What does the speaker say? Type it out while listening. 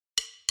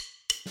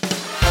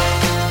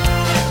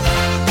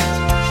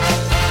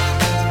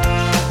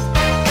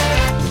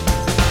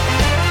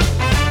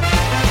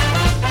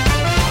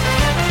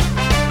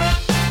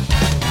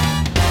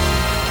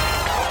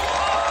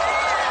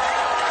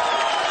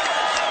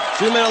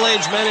Two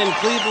middle-aged men in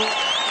Cleveland,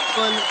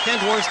 Ken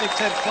Dworsnik,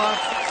 Ted Klopp.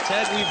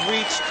 Ted, we've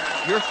reached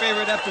your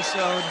favorite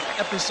episode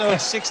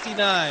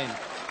 69.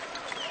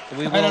 I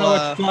don't know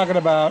what you're talking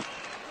about.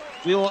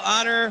 We will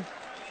honor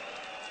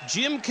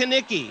Jim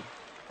Kanicki.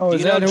 Oh,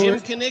 is that Jim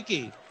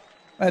Kanicki?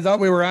 I thought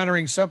we were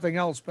honoring something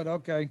else, but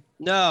okay.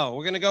 No,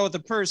 we're going to go with the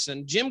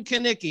person. Jim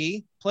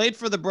Kanicki played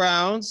for the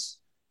Browns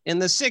in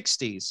the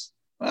 60s.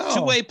 Oh.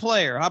 Two-way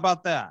player. How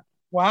about that?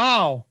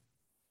 Wow.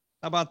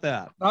 How about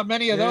that? Not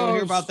many of those. Don't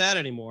hear about that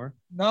anymore.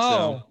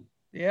 No. So.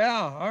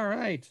 Yeah. All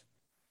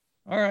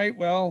right.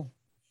 Well,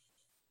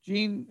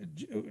 Jim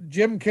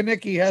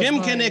Kanicki has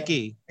Jim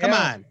Kanicki. Come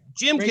on.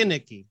 Jim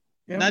Kanicki.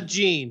 Not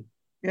Gene.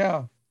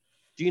 Yeah.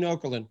 Gene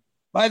Okerlund.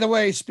 By the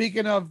way,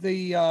 speaking of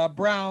the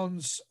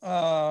Browns,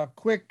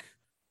 quick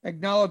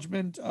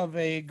acknowledgement of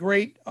a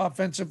great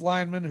offensive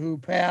lineman who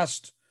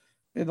passed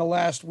in the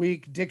last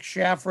week, Dick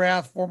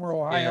Shafrath, former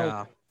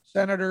Ohio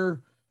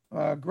senator,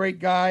 great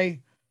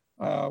guy.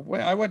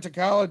 I went to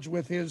college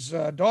with his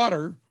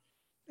daughter,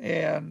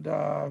 and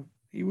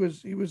he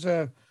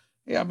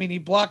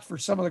blocked for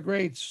some of the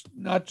greats,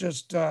 not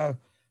just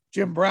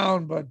Jim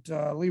Brown, but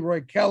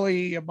Leroy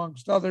Kelly,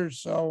 amongst others.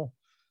 So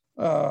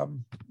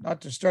not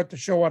to start the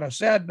show on a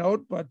sad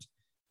note, but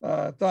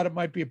thought it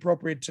might be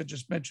appropriate to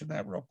just mention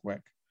that real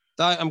quick.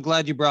 I'm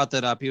glad you brought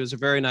that up. He was a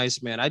very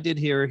nice man. I did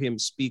hear him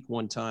speak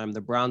one time.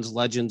 The Browns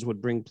legends would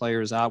bring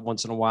players out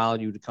once in a while.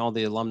 You would call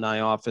the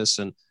alumni office,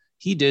 and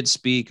he did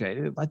speak.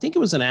 I think it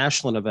was an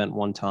Ashland event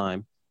one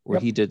time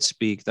where he did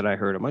speak that I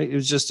heard him. It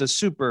was just a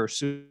super,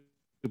 super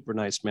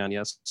nice man.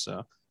 Yes.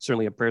 So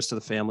certainly a prayers to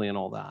the family and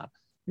all that.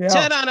 Yeah.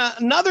 Ted, on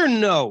another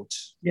note.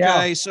 Yeah.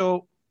 Okay.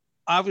 So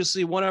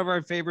obviously one of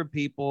our favorite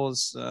people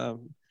is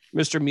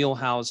Mr.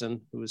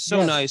 Muehlhausen, who is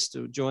so nice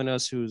to join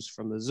us, who's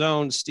from the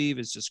Zone. Steve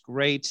is just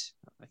great.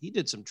 He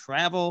did some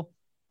travel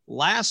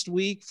last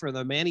week for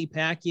the Manny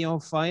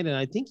Pacquiao fight, and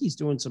I think he's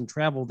doing some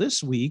travel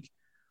this week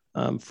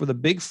for the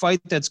big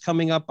fight that's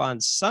coming up on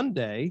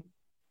Sunday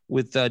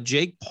with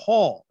Jake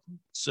Paul.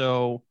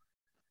 So,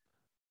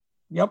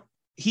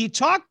 he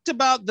talked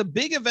about the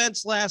big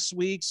events last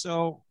week.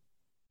 So,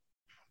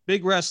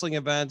 big wrestling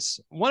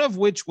events, one of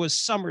which was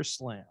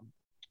SummerSlam.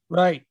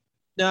 Right.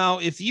 Now,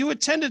 if you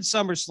attended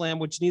SummerSlam,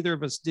 which neither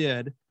of us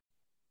did,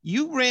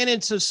 you ran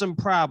into some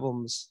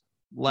problems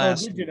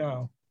last week. Did you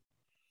know?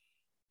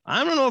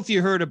 I don't know if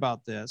you heard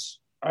about this.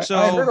 I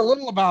heard a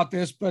little about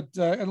this, but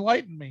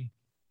enlighten me.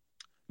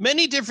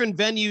 Many different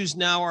venues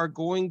now are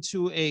going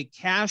to a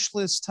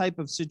cashless type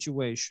of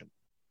situation.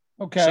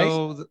 Okay.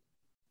 So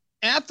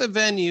at the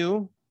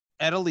venue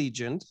at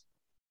Allegiant,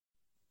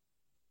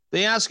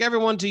 they ask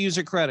everyone to use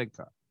a credit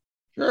card.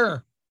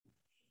 Sure.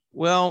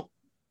 Well,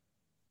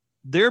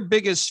 their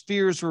biggest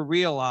fears were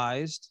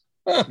realized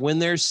when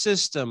their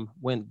system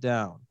went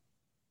down.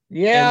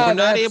 Yeah. And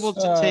we're not able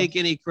to take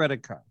any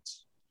credit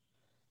cards.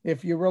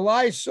 If you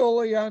rely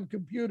solely on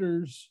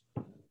computers,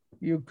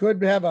 you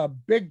could have a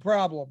big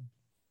problem.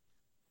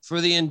 For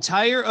the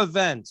entire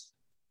event,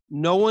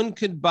 no one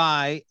could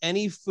buy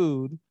any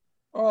food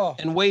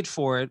and wait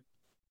for it,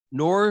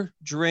 nor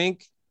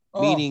drink,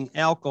 meaning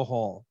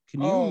alcohol. Can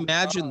you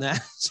imagine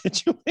that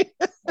situation?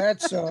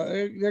 That's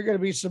there are going to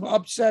be some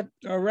upset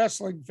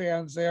wrestling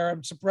fans there.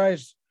 I'm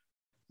surprised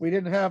we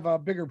didn't have a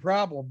bigger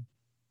problem.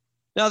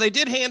 Now, they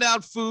did hand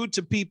out food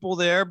to people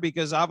there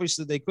because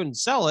obviously they couldn't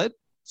sell it.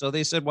 So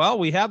they said, well,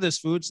 we have this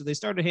food. So they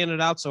started handing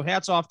it out. So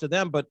hats off to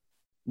them. But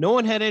no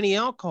one had any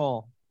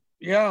alcohol.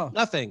 Yeah.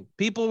 Nothing.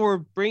 People were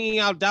bringing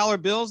out dollar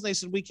bills. They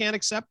said, we can't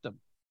accept them.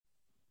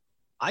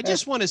 I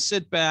just want to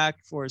sit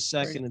back for a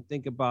second and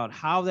think about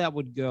how that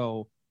would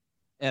go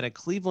at a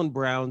Cleveland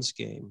Browns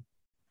game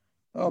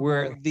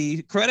where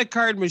the credit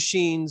card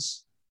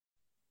machines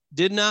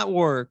did not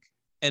work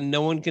and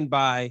no one can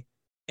buy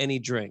any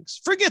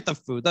drinks. Forget the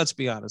food. Let's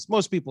be honest.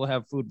 Most people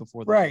have food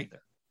before they get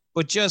there,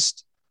 but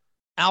just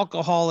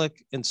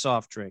alcoholic and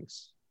soft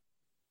drinks.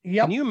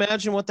 Yep. Can you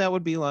imagine what that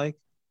would be like?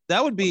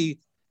 That would be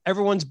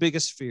everyone's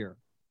biggest fear.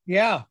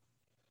 Yeah.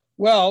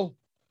 Well,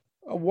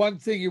 one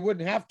thing you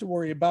wouldn't have to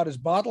worry about is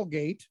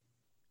Bottlegate.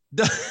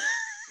 It's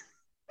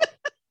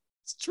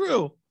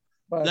true.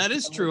 But, that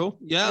is true.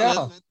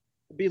 Yeah.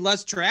 It'd be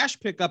less trash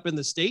pickup in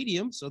the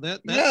stadium. So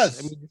that's,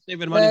 I mean, you're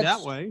saving money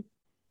that way.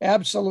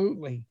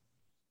 Absolutely.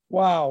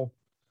 Wow.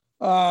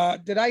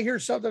 Did I hear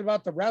something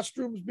about the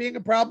restrooms being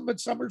a problem at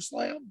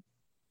SummerSlam?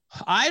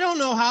 I don't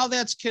know how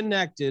that's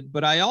connected,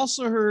 but I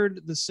also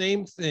heard the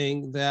same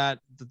thing that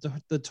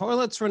the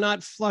toilets were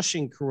not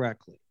flushing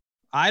correctly.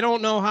 I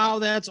don't know how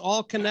that's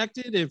all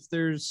connected, if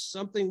there's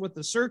something with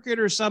the circuit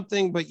or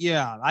something, but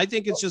yeah, I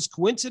think it's just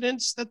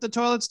coincidence that the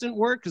toilets didn't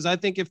work. Cause I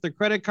think if the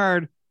credit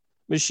card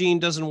machine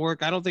doesn't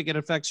work, I don't think it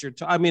affects your,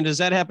 I mean, does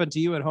that happen to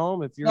you at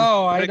home? If you're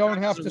No, I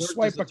don't have to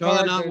swipe a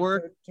card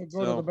to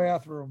go to the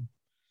bathroom.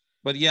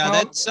 But yeah,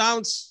 that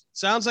sounds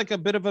like a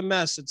bit of a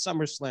mess at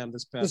SummerSlam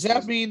this past. Does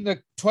that mean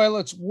the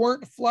toilets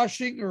weren't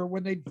flushing, or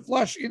when they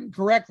flush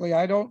incorrectly?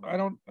 I don't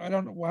know.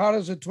 How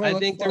does a toilet? I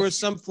think there was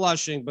some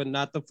flushing, but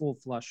not the full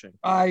flushing.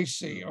 I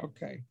see.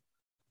 Okay.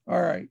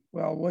 All right.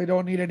 Well, we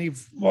don't need any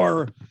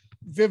more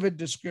vivid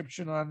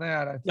description on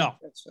that. I think No,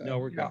 that's, no,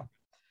 we're good.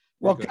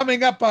 Well, good.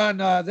 coming up on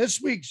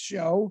this week's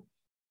show,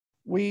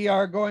 we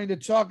are going to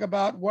talk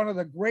about one of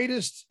the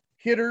greatest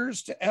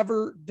hitters to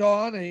ever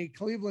don a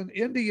Cleveland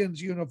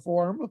Indians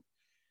uniform.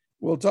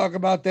 We'll talk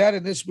about that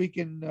in This Week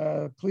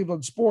in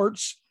Cleveland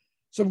Sports.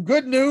 Some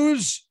good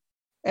news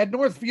at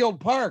Northfield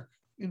Park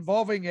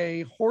involving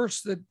a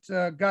horse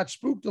that got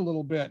spooked a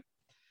little bit.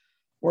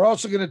 We're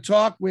also going to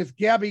talk with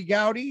Gabby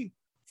Gowdy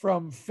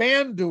from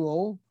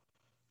FanDuel.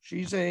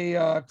 She's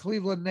a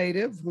Cleveland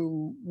native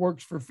who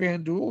works for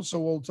FanDuel, so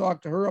we'll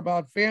talk to her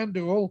about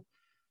FanDuel.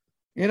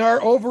 In our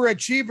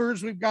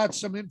overachievers, we've got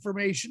some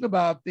information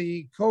about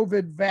the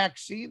COVID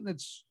vaccine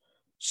that's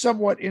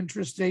somewhat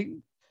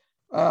interesting.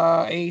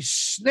 A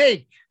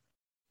snake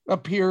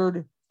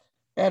appeared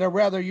at a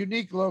rather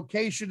unique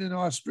location in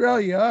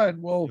Australia,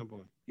 and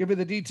we'll give you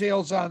the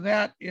details on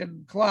that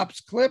in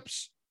Klopp's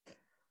Clips.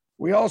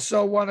 We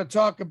also want to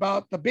talk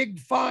about the Big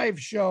Five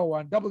show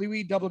on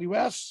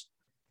WEWS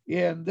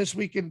in This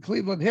Week in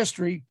Cleveland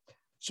History.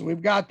 So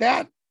we've got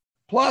that.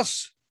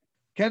 Plus,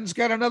 Ken's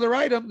got another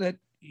item that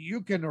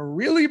you can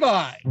really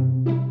buy.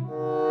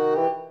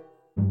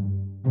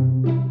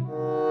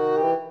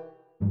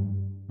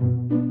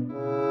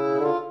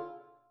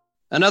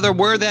 Another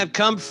word that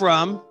come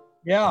from.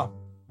 Yeah.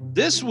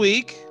 This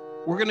week,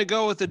 we're going to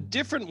go with a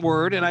different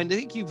word, and I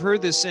think you've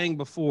heard this saying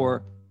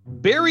before,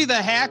 bury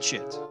the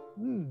hatchet.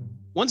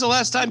 When's the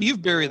last time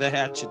you've buried the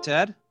hatchet,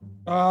 Ted?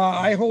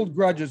 I hold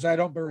grudges. I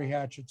don't bury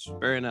hatchets.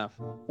 Fair enough.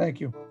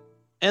 Thank you.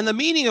 And the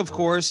meaning, of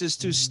course, is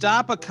to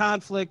stop a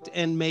conflict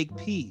and make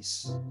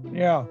peace.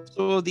 Yeah.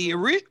 So the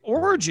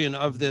origin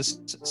of this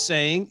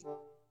saying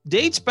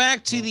dates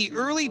back to the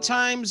early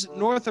times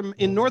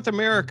in North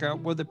America,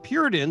 where the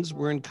Puritans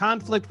were in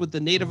conflict with the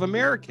Native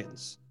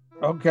Americans.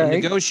 Okay.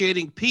 In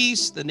negotiating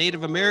peace, the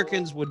Native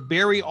Americans would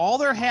bury all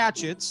their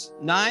hatchets,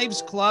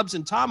 knives, clubs,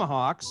 and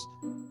tomahawks.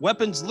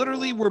 Weapons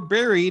literally were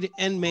buried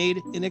and made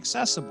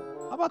inaccessible.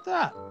 How about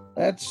that?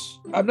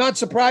 I'm not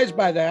surprised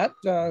by that.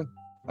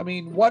 I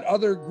mean, what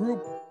other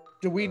group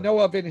do we know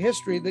of in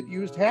history that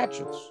used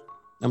hatchets?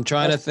 I'm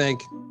trying to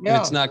think.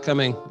 Yeah. It's not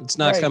coming. It's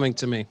not coming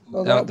to me.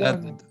 So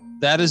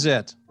that is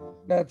it.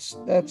 That's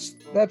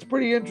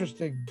pretty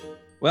interesting.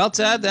 Well,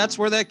 Ted, that's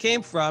where that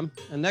came from.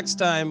 And next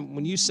time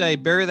when you say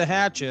bury the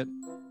hatchet,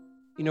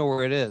 you know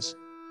where it is.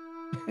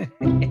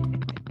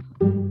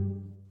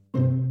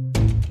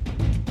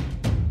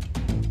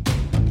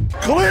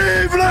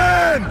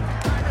 Cleveland!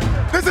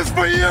 This is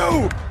for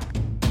you!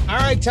 All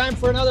right, time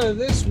for another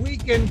This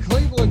Week in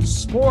Cleveland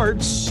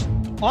Sports.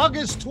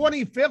 August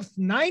 25th,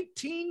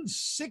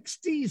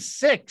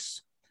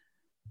 1966.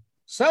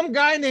 Some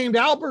guy named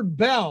Albert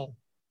Bell,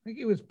 I think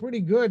he was pretty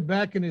good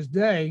back in his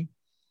day.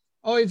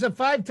 Oh, he's a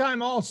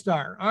 5-time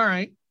All-Star. All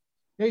right.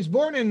 He's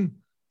born in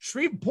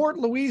Shreveport,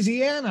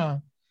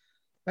 Louisiana,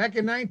 back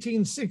in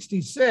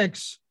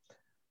 1966.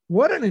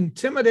 What an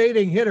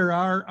intimidating hitter.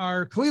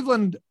 Our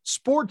Cleveland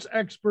sports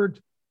expert,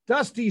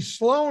 Dusty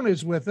Sloan,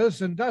 is with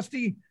us. And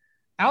Dusty,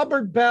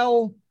 Albert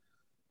Bell,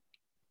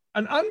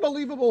 an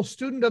unbelievable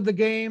student of the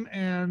game,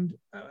 and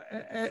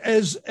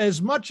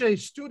as much a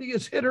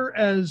studious hitter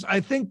as I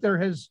think there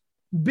has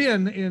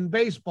been in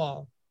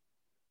baseball.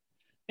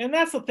 And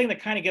that's the thing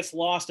that kind of gets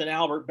lost in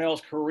Albert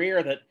Bell's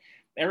career, that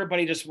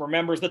everybody just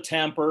remembers the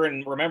temper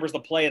and remembers the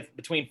play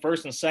between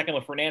first and second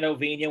with Fernando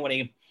Vina when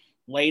he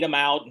laid him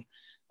out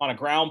on a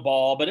ground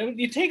ball. But if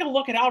you take a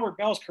look at Albert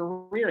Bell's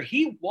career,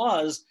 he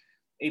was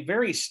a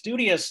very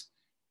studious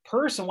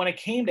person when it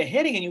came to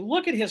hitting. And you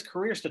look at his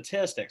career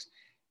statistics,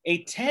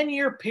 a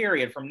 10-year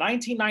period from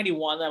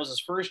 1991, that was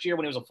his first year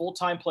when he was a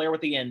full-time player with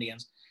the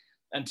Indians,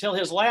 until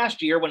his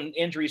last year when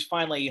injuries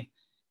finally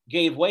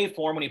gave way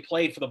for him when he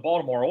played for the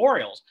Baltimore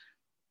Orioles.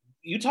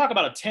 You talk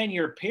about a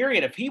 10-year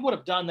period. If he would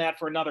have done that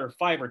for another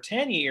 5 or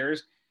 10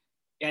 years,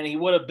 and he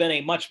would have been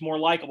a much more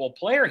likable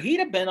player, he'd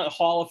have been a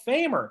Hall of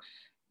Famer.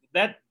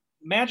 That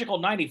magical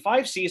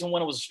 95 season,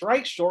 when it was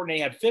strike short and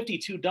he had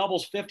 52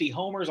 doubles, 50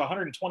 homers,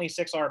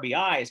 126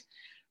 RBIs,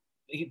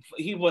 he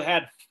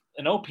had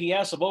an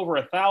OPS of over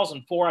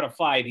 1,000 4 out of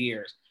 5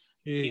 years.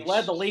 Jeez. He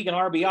led the league in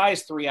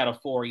RBIs 3 out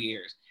of 4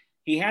 years.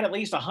 He had at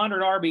least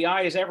 100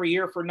 RBIs every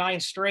year for 9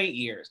 straight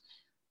years.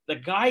 The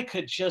guy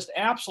could just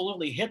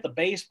absolutely hit the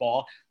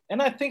baseball.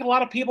 And I think a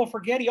lot of people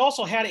forget he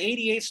also had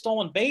 88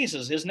 stolen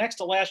bases. His next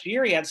to last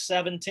year, he had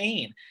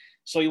 17.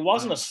 So he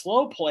wasn't a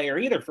slow player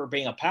either for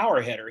being a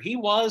power hitter. He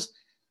was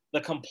the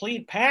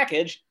complete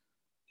package.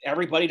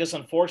 Everybody just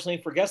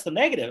unfortunately forgets the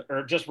negative,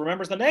 or just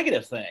remembers the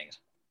negative things.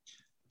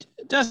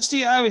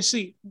 Dusty,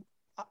 obviously,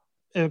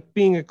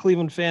 being a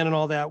Cleveland fan and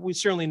all that, we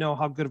certainly know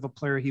how good of a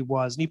player he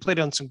was. And he played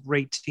on some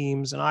great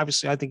teams. And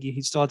obviously, I think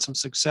he still had some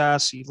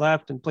success. He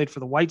left and played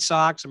for the White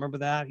Sox. I remember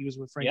that. He was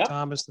with Frank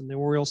Thomas and the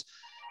Orioles.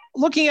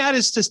 Looking at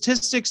his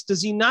statistics,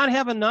 does he not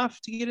have enough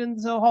to get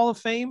into the Hall of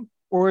Fame?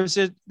 Or is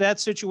it that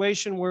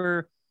situation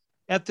where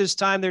at this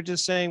time they're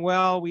just saying,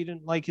 well, we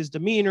didn't like his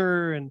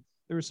demeanor and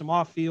there were some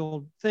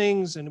off-field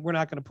things and we're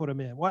not going to put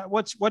him in?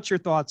 What's your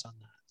thoughts on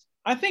that?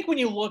 I think when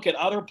you look at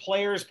other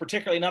players,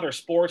 particularly in other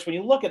sports, when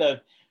you look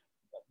at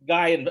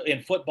guy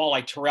in football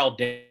like Terrell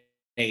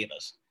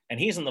Davis, and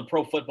he's in the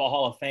Pro Football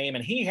Hall of Fame,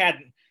 and he had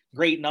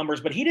great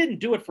numbers, but he didn't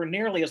do it for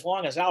nearly as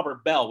long as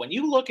Albert Belle. When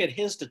you look at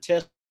his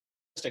statistics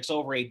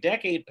over a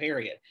decade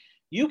period,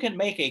 you can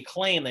make a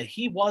claim that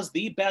he was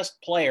the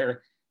best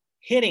player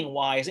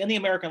hitting-wise in the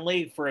American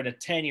League for a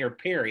 10-year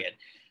period.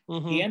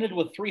 Mm-hmm. He ended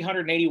with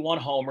 381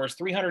 homers,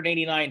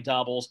 389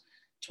 doubles,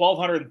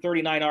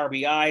 1,239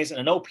 RBIs, and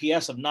an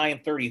OPS of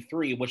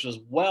 933, which is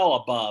well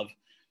above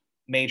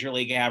Major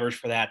League average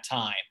for that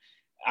time.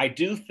 I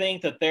do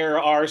think that there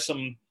are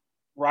some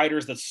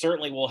writers that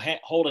certainly will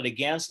hold it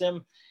against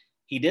him.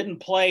 He didn't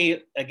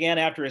play again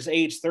after his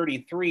age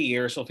 33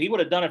 year. So if he would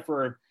have done it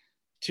for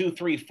 2,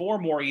 3, 4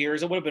 more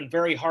years, it would have been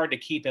very hard to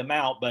keep him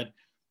out. But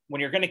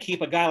when you're going to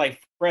keep a guy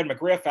like Fred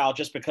McGriff out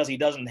just because he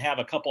doesn't have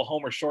a couple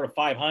homers short of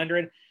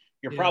 500,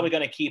 you're probably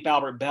going to keep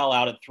Albert Belle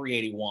out at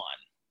 381.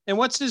 And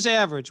what's his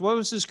average? What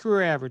was his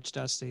career average,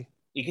 Dusty?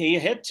 He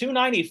hit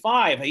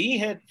 295. He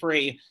hit for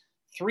a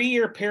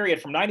 3-year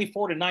period from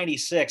 94 to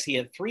 96. He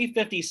had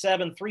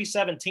 357,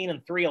 317,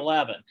 and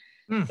 311.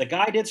 The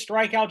guy did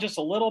strike out just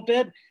a little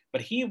bit,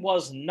 but he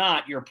was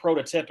not your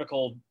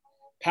prototypical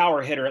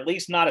power hitter, at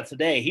least not at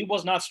today. He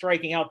was not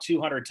striking out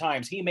 200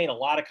 times. He made a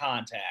lot of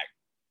contact.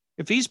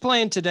 If he's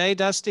playing today,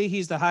 Dusty,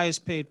 he's the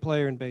highest paid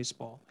player in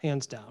baseball,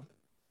 hands down.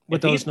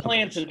 If he's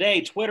playing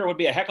today, Twitter would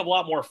be a heck of a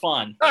lot more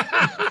fun.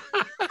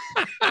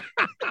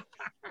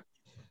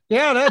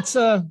 Yeah, that's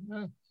a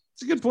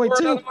good point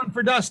too. Another one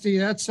for Dusty.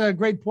 That's a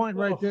great point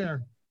right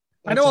there.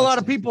 I know a lot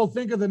of people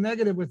think of the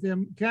negative with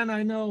him. Ken,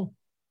 I know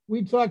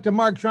we talked to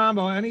Mark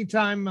Tromba.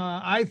 Anytime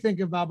I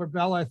think of Albert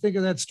Belle, I think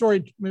of that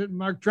story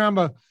Mark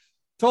Tromba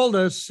told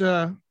us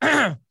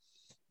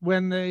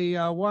when they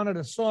wanted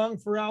a song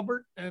for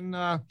Albert, and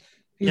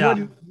he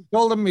wouldn't.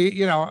 Told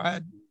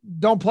him,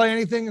 don't play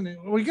anything,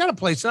 and we got to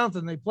play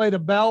something. They played a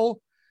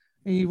bell.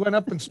 He went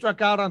up and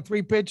struck out on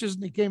 3 pitches,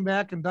 and he came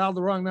back and dialed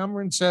the wrong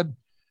number and said,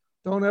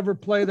 "Don't ever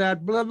play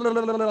that blah, blah,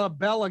 blah, blah, blah,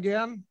 bell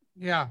again."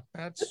 Yeah,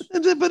 that's.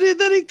 But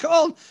then he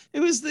called.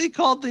 They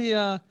called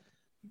the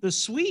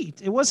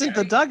suite. It wasn't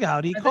the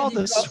dugout. He called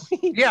the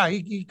suite. Yeah,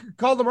 he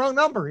called the wrong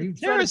number.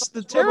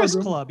 The Terrace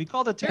Club. He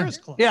called the Terrace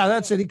Club. Yeah,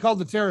 that's it. He called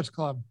the Terrace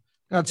Club.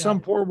 Got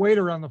some poor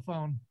waiter on the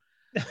phone.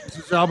 This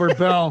is Albert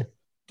Belle.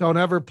 Don't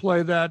ever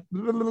play that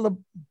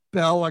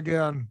bell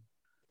again.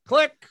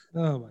 Click.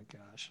 Oh my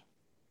gosh.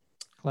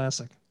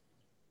 Classic.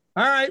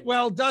 All right.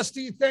 Well,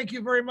 Dusty, thank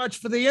you very much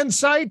for the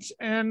insight,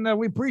 and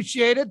we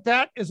appreciate it.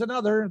 That is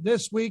another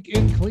This Week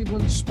in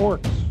Cleveland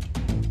Sports.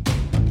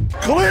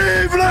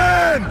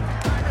 Cleveland!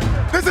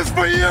 This is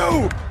for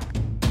you!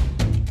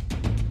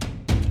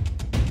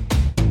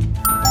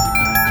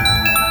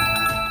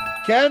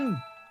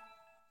 Ken,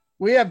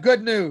 we have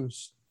good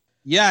news.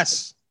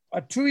 Yes.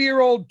 A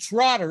 2-year-old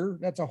trotter,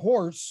 that's a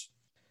horse,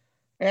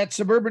 at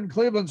suburban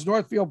Cleveland's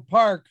Northfield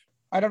Park.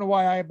 I don't know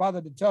why I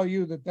bothered to tell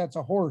you that that's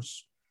a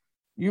horse.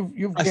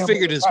 I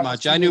figured as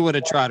much. I knew what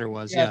a trotter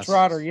was. Yeah, yes.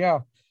 Trotter, yeah.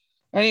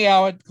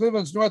 Anyhow, at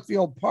Cleveland's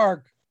Northfield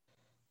Park,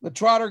 the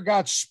trotter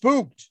got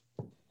spooked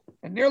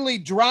and nearly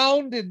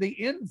drowned in the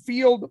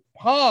infield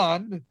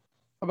pond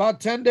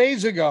about 10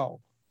 days ago.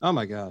 Oh,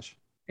 my gosh.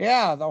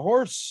 Yeah, the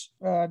horse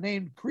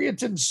named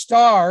Creatine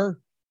Star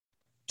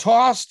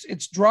tossed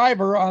its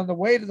driver on the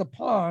way to the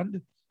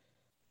pond.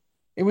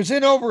 It was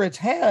in over its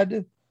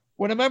head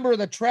when a member of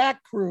the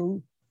track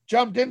crew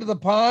jumped into the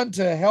pond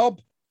to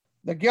help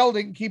the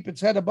gelding keep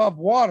its head above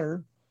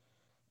water.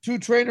 2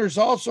 trainers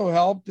also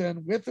helped,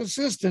 and with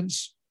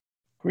assistance,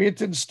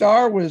 Creatine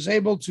Star was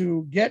able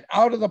to get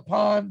out of the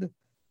pond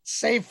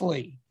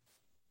safely.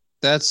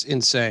 That's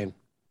insane.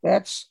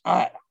 That's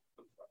a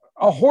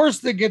horse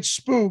that gets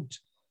spooked.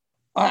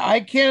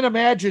 I can't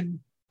imagine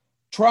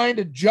trying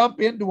to jump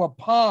into a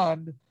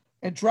pond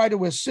and try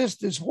to assist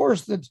this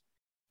horse that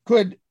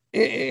could,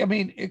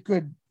 it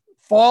could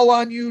fall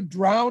on you,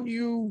 drown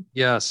you.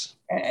 Yes.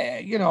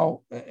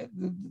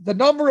 The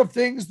number of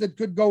things that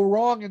could go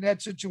wrong in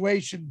that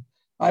situation,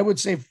 I would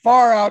say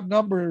far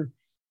outnumber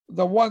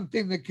the one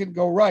thing that can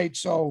go right.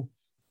 So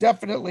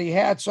definitely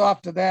hats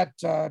off to that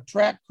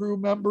track crew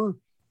member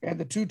and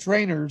the 2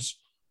 trainers,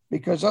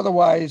 because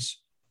otherwise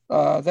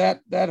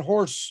that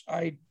horse,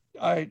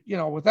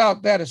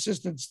 without that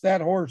assistance,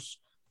 that horse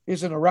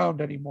isn't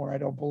around anymore, I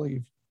don't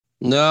believe.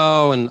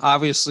 No, and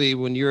obviously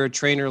when you're a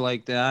trainer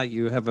like that,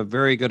 you have a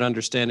very good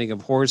understanding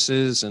of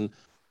horses, and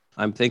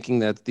I'm thinking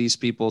that these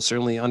people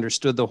certainly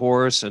understood the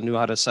horse and knew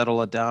how to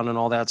settle it down and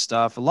all that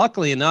stuff.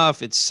 Luckily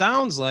enough, it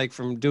sounds like,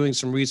 from doing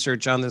some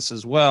research on this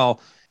as well,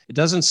 it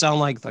doesn't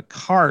sound like the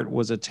cart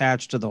was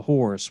attached to the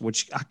horse,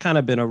 which kind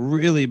of been a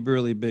really,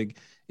 really big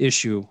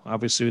issue.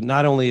 Obviously,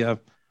 not only a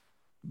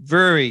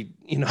very,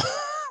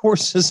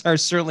 horses are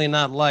certainly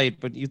not light,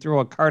 but you throw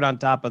a cart on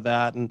top of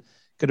that and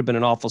could have been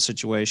an awful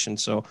situation.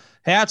 So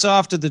hats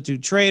off to the 2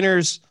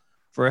 trainers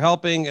for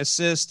helping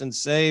assist and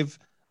save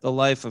the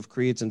life of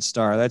Creatine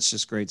Star. That's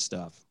just great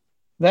stuff.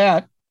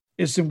 That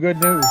is some good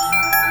news.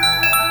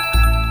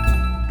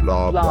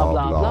 Blah, blah,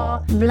 blah.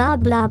 Blah,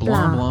 blah, blah. Blah, blah,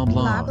 blah. Blah,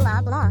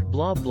 blah, blah.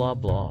 Blah, blah,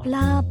 blah.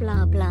 Blah,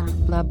 blah, blah.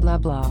 Blah, blah,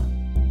 blah.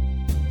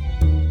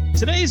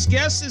 Today's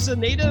guest is a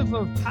native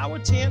of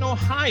Powhatan,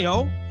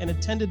 Ohio, and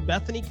attended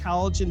Bethany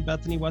College in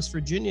Bethany, West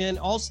Virginia, and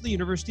also the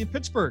University of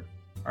Pittsburgh.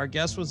 Our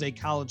guest was a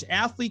college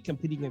athlete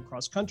competing in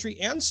cross country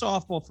and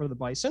softball for the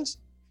Bisons.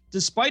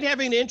 Despite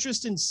having an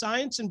interest in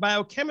science and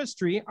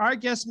biochemistry, our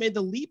guest made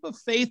the leap of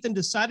faith and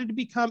decided to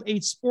become a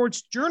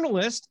sports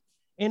journalist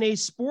and a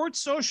sports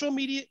social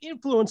media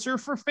influencer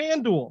for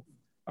FanDuel.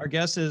 Our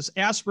guest has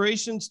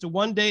aspirations to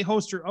one day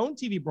host her own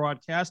TV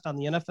broadcast on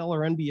the NFL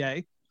or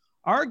NBA.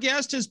 Our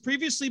guest has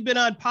previously been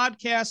on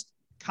podcast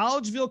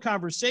Collegeville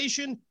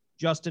Conversation,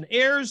 Justin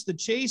Ayers, the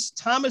Chase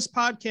Thomas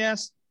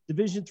podcast,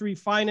 Division III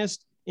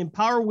Finest,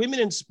 Empower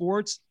Women in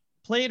Sports,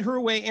 Played Her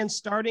Way, and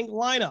Starting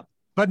Lineup.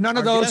 But none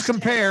of those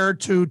compare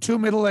to two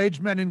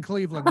middle-aged men in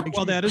Cleveland.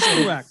 Well, that is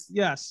correct.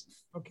 Yes.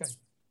 Okay.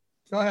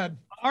 Go ahead.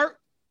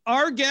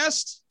 Our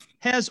guest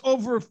has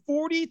over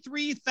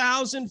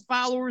 43,000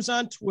 followers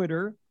on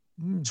Twitter,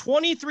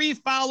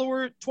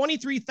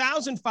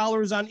 23,000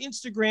 followers on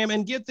Instagram,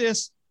 and get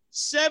this,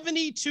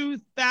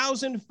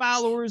 72,000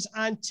 followers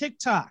on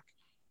TikTok.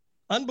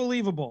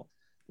 Unbelievable.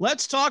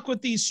 Let's talk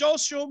with the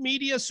social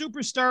media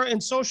superstar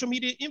and social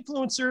media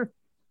influencer,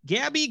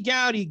 Gabby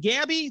Gowdy.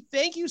 Gabby,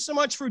 thank you so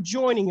much for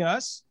joining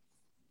us.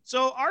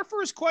 So our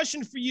first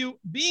question for you,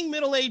 being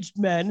middle-aged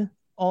men,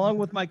 along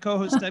with my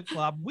co-host Ted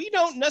Klopp, we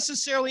don't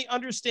necessarily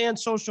understand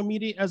social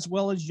media as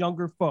well as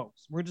younger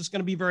folks. We're just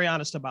going to be very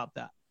honest about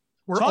that.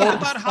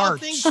 Talk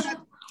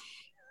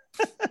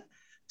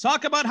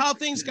about how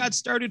things got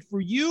started for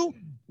you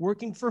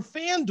working for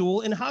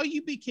FanDuel and how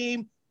you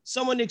became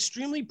someone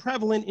extremely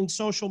prevalent in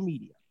social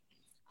media.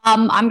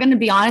 I'm going to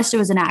be honest. It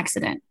was an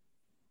accident.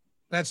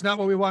 That's not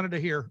what we wanted to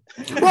hear.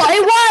 Well,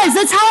 it was.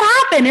 That's how it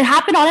happened. It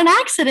happened on an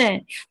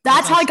accident.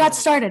 That's how I got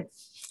started.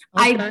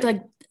 Okay.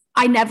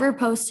 I never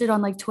posted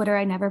on like Twitter.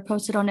 I never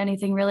posted on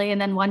anything really.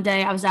 And then one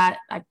day I was at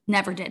the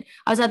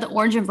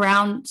Orange and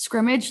Brown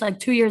scrimmage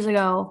like 3 years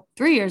ago,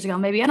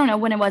 maybe. I don't know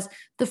when it was.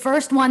 The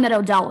first one that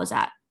Odell was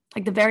at.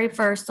 Like the very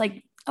first,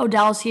 like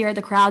Odell's here,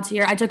 the crowd's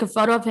here. I took a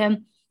photo of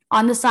him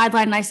on the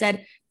sideline and I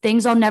said,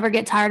 things I'll never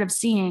get tired of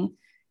seeing.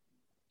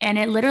 And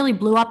it literally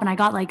blew up and I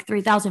got like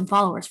 3,000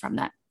 followers from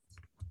that.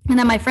 And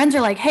then my friends are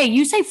like, hey,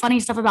 you say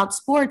funny stuff about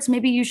sports.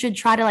 Maybe you should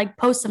try to like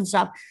post some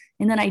stuff.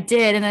 And then I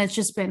did. And then it's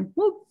just been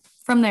whoop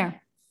from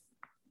there.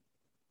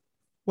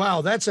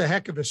 Wow. That's a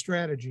heck of a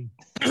strategy.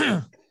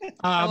 I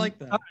like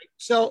that.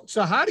 So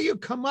how do you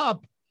come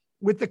up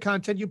with the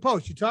content you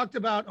post? You talked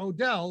about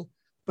Odell.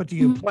 But do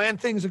you plan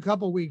things a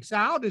couple weeks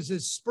out? Is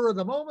this spur of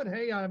the moment?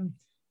 Hey, I'm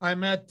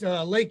at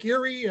Lake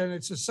Erie and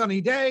it's a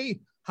sunny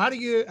day. How do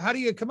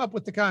you come up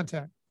with the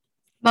content?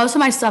 Most of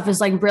my stuff is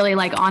like really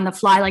like on the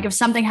fly. Like if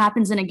something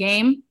happens in a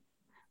game,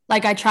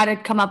 like I try to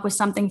come up with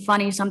something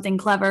funny, something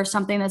clever,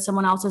 something that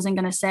someone else isn't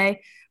going to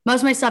say.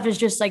 Most of my stuff is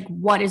just like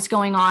what is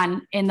going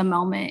on in the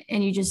moment,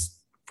 and you just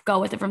go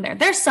with it from there.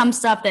 There's some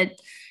stuff that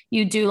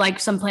you do like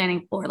some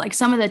planning for, like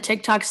some of the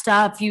TikTok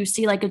stuff, you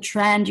see like a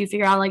trend, you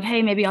figure out like,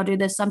 hey, maybe I'll do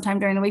this sometime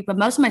during the week. But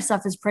most of my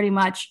stuff is pretty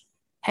much,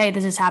 hey,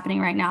 this is happening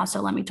right now,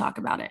 so let me talk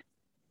about it.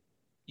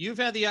 You've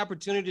had the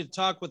opportunity to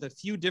talk with a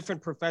few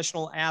different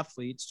professional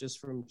athletes just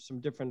from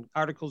some different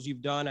articles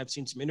you've done. I've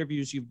seen some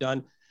interviews you've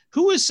done.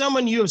 Who is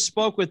someone you have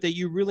spoke with that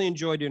you really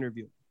enjoyed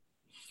interviewing?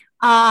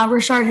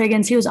 Rashard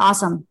Higgins. He was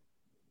awesome.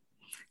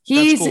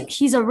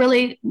 He's a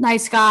really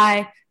nice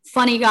guy,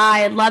 funny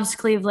guy, loves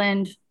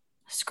Cleveland.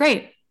 It's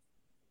great.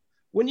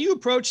 When you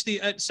approach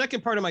the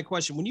second part of my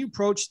question, when you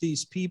approach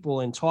these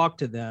people and talk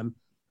to them,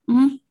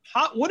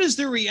 what is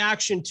their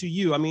reaction to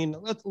you? I mean,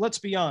 let's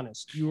be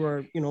honest. You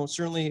are,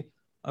 certainly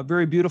a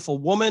very beautiful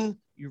woman.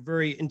 You're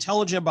very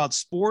intelligent about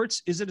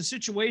sports. Is it a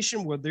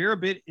situation where they're a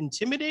bit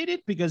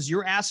intimidated because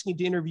you're asking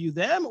to interview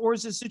them? Or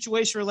is it a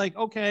situation where like,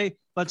 okay,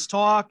 let's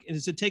talk? And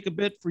does it take a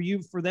bit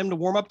for them to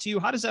warm up to you?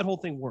 How does that whole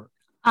thing work?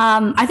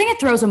 I think it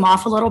throws them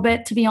off a little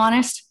bit, to be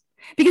honest,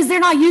 because they're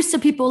not used to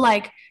people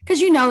because,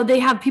 they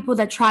have people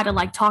that try to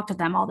like talk to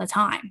them all the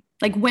time,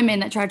 like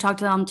women that try to talk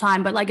to them all the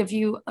time. But like, if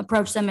you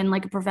approach them in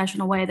like a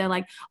professional way, they're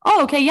like,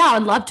 oh, okay, yeah,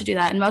 I'd love to do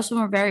that. And most of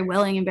them are very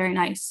willing and very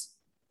nice.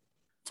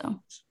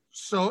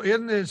 So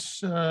in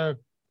this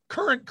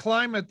current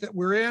climate that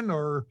we're in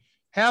or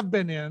have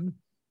been in,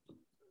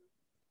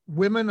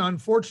 women,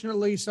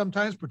 unfortunately,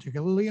 sometimes,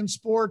 particularly in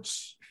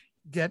sports,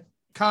 get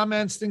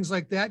comments, things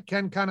like that.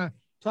 Ken kind of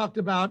talked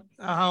about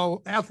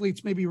how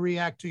athletes maybe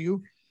react to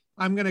you.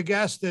 I'm going to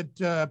guess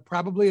that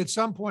probably at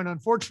some point,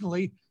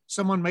 unfortunately,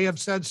 someone may have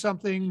said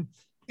something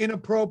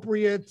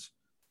inappropriate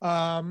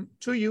to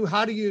you.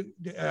 How do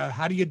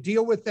you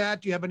deal with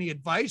that? Do you have any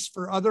advice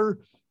for other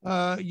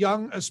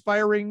young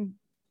aspiring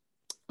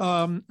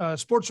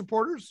sports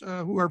reporters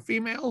who are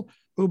female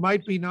who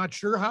might be not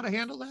sure how to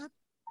handle that?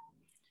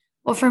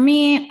 Well, for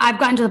me, I've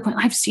gotten to the point,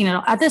 I've seen it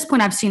all. At this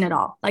point, I've seen it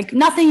all. Like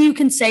nothing you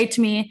can say to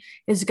me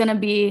is going to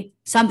be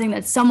something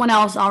that someone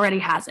else already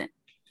hasn't.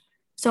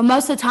 So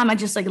most of the time I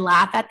just like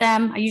laugh at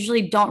them. I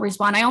usually don't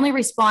respond. I only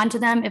respond to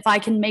them if I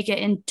can make it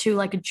into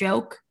like a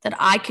joke that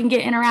I can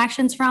get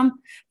interactions from.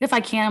 But if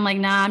I can't, I'm like,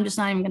 nah, I'm just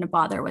not even going to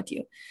bother with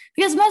you.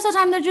 Because most of the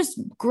time they're just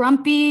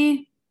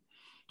grumpy,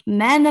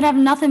 men that have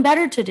nothing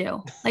better to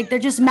do. Like they're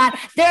just mad.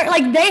 They're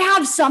like, they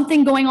have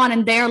something going on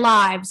in their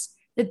lives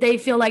that they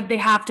feel like they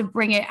have to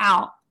bring it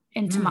out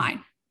into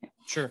mine.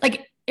 Sure.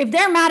 Like if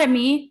they're mad at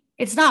me,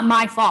 it's not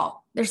my fault.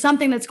 There's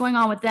something that's going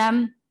on with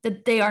them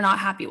that they are not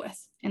happy with,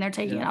 and they're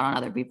taking it out on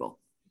other people.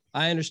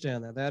 I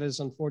understand that. That is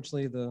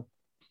unfortunately the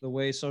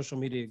way social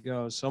media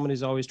goes.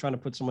 Somebody's always trying to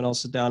put someone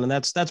else down, and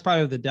that's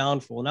probably the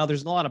downfall. Now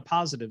there's a lot of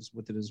positives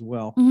with it as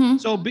well.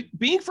 So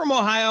being from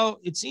Ohio,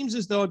 it seems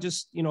as though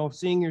just, you know,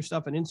 seeing your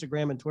stuff on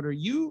Instagram and Twitter,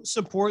 you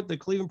support the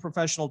Cleveland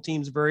professional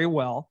teams very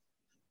well.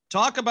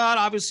 Talk about,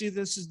 obviously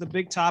this is the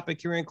big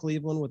topic here in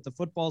Cleveland with the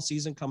football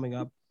season coming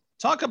up.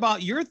 Talk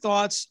about your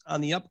thoughts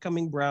on the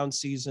upcoming Browns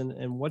season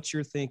and what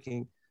you're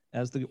thinking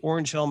as the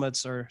orange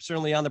helmets are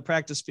certainly on the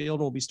practice field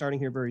and will be starting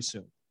here very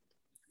soon.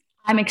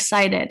 I'm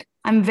excited.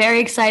 I'm very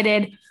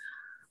excited.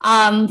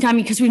 I mean,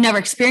 because we've never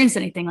experienced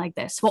anything like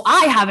this. Well,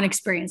 I haven't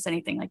experienced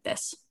anything like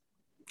this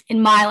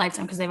in my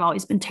lifetime because they've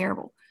always been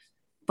terrible.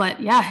 But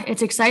yeah,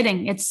 it's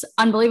exciting. It's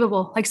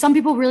unbelievable. Like some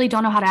people really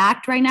don't know how to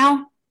act right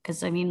now.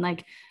 Because I mean,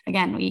 like,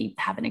 again, we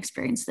haven't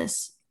experienced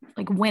this,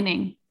 like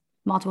winning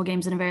multiple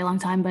games in a very long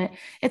time, but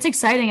it's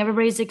exciting.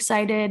 Everybody's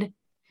excited.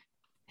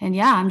 And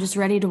yeah, I'm just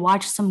ready to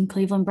watch some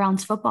Cleveland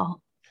Browns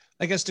football.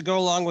 I guess to go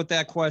along with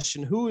that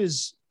question, who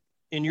is,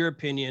 in your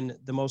opinion,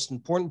 the most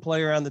important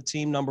player on the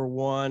team, number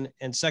one?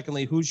 And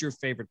secondly, who's your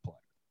favorite player?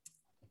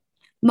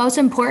 Most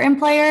important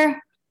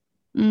player?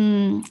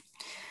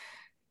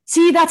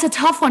 See, that's a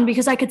tough one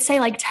because I could say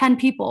like 10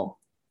 people.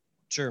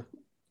 Sure.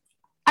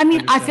 I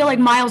mean, I feel like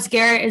Myles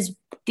Garrett is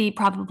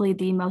probably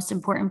the most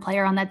important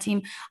player on that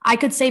team. I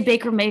could say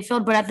Baker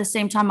Mayfield, but at the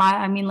same time,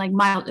 I mean, like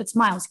it's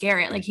Myles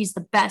Garrett. Like he's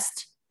the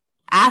best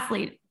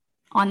athlete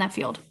on that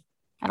field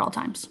at all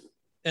times.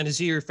 And is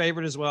he your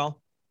favorite as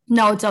well?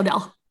 No, it's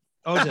Odell.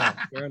 Odell,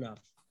 fair enough.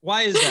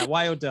 Why is that?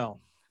 Why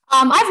Odell?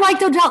 I've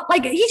liked Odell.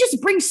 Like he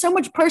just brings so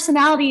much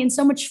personality and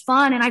so much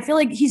fun. And I feel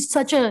like he's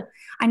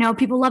I know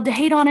people love to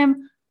hate on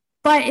him,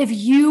 but if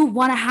you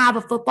want to have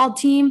a football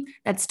team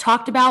that's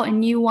talked about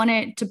and you want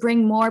it to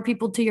bring more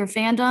people to your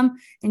fandom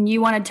and you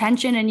want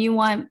attention and you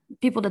want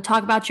people to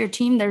talk about your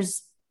team,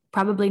 there's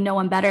probably no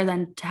one better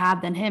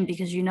than him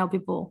because, you know,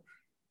 people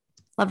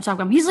love to talk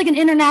about him. He's like an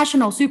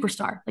international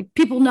superstar. Like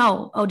people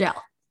know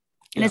Odell.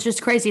 And it's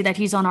just crazy that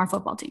he's on our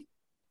football team.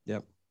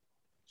 Yep.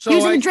 So he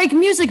was in the Drake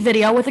music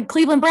video with a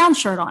Cleveland Browns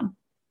shirt on.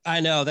 I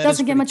know. That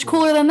doesn't get much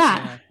cooler than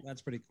that. Yeah,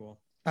 that's pretty cool.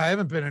 I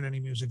haven't been in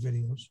any music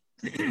videos.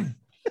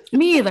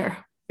 Me either.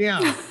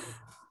 Yeah.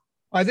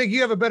 I think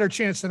you have a better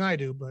chance than I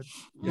do, but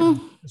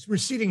this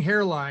receding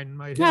hairline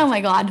might hit. Oh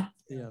my God.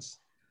 Yes.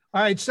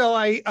 All right. So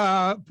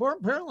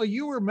apparently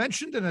you were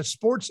mentioned in a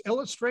Sports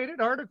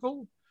Illustrated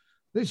article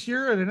this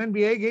year at an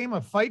NBA game.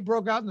 A fight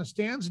broke out in the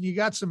stands and you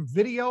got some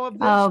video of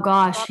this. Oh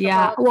gosh.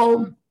 Yeah.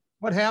 Well,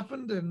 what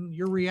happened and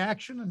your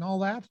reaction and all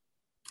that?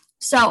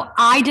 So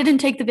I didn't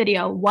take the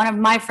video. One of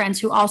my friends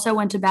who also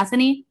went to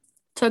Bethany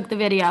took the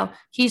video.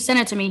 He sent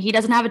it to me. He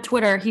doesn't have a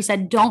Twitter. He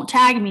said, don't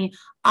tag me.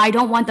 I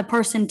don't want the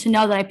person to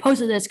know that I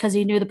posted this because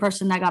he knew the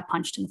person that got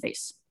punched in the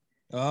face.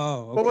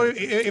 Oh, okay. Well,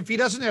 if he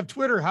doesn't have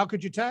Twitter, how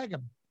could you tag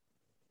him?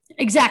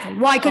 Exactly.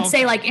 Well, I could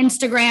say like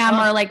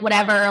Instagram or like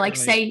whatever, or like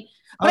say,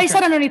 but I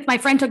said underneath, my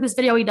friend took this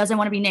video. He doesn't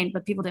want to be named,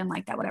 but people didn't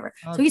like that, whatever.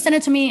 So he sent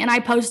it to me and I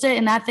posted it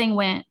and that thing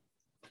went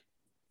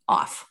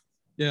off.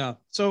 Yeah.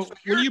 So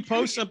when you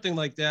post something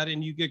like that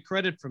and you get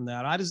credit from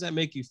that, how does that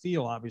make you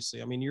feel?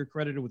 Obviously, I mean, you're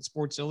credited with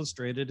Sports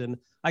Illustrated, and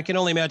I can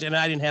only imagine. And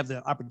I didn't have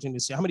the opportunity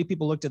to see how many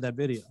people looked at that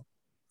video.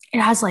 It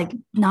has like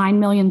 9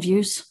 million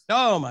views.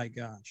 Oh my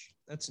gosh,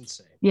 that's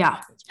insane.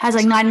 Yeah, has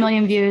like 9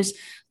 million views,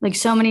 like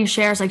so many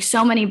shares, like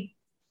so many,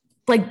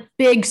 like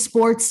big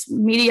sports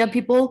media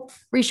people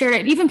reshared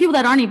it. Even people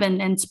that aren't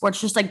even in sports,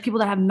 just like people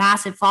that have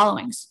massive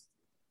followings,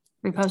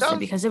 reposted it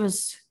because it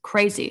was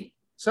crazy.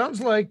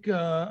 Sounds like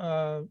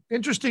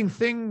interesting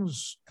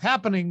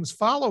happenings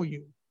follow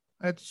you.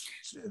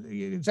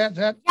 Is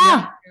that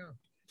yeah.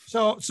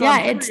 So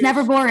yeah, it's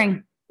never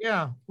boring.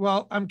 Yeah.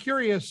 Well, I'm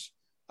curious.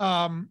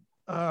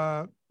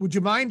 Would you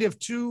mind if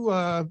two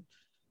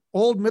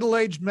old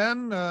middle-aged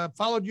men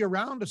followed you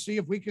around to see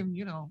if we can,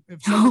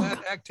 if some of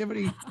that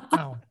activity?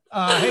 No.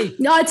 Hey.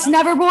 No, it's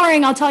never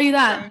boring. I'll tell you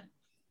that.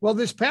 Well,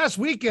 this past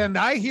weekend,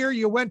 I hear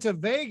you went to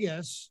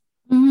Vegas.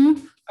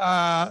 Mm-hmm.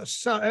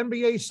 So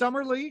NBA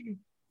Summer League.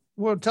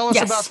 Well, tell us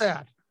about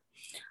that.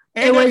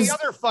 And it was any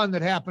other fun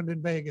that happened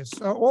in Vegas,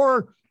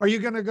 or are you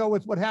going to go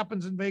with what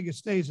happens in Vegas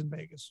stays in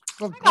Vegas?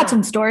 I got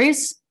some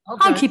stories.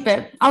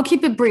 Okay. I'll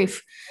keep it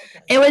brief.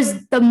 Okay. It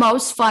was the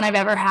most fun I've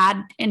ever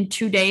had in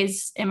 2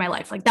 days in my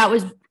life. Like that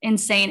was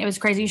insane. It was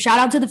crazy. Shout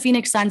out to the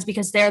Phoenix Suns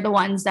because they're the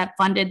ones that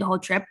funded the whole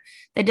trip.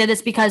 They did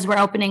this because we're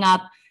opening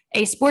up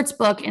a sports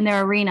book in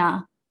their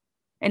arena.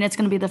 And it's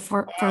going to be the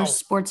first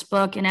sports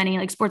book in any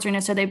like sports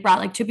arena. So they brought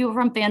like 2 people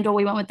from FanDuel.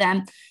 We went with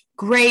them.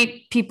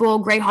 Great people,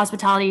 great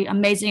hospitality,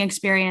 amazing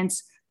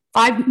experience.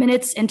 5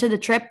 minutes into the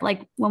trip,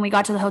 like when we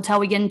got to the hotel,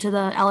 we get into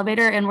the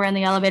elevator and we're in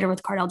the elevator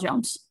with Cardell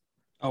Jones.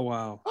 Oh,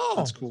 wow. Oh,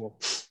 that's cool.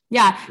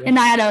 Yeah. And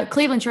I had a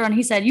Cleveland shirt on.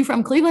 He said, "You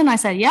from Cleveland?" I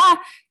said, "Yeah."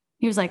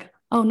 He was like,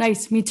 "Oh,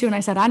 nice. Me too." And I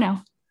said, "I know."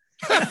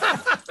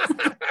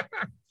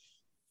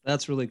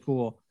 That's really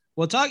cool.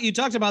 Well, you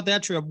talked about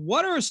that trip.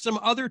 What are some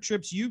other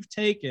trips you've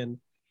taken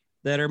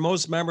that are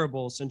most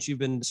memorable since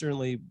you've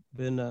certainly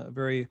been a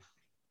very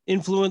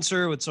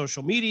influencer with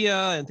social media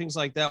and things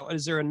like that?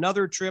 Is there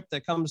another trip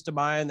that comes to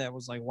mind that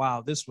was like,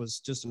 wow, this was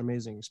just an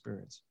amazing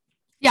experience?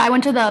 Yeah, I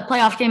went to the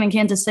playoff game in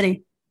Kansas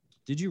City.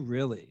 Did you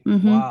really?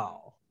 Mm-hmm.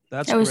 Wow.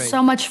 It was great.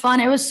 So much fun.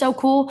 It was so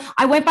cool.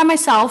 I went by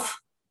myself.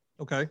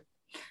 Okay.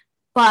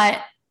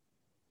 But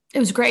it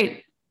was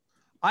great.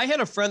 I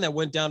had a friend that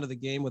went down to the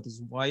game with his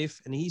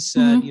wife, and he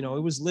said, it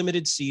was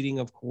limited seating,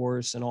 of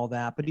course, and all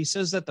that. But he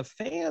says that the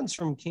fans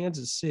from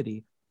Kansas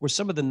City were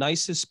some of the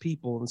nicest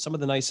people and some of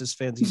the nicest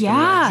fans he's been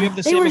around. Did you have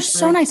the they same were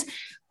experience?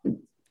 So nice.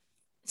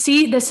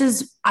 See,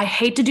 I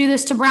hate to do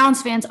this to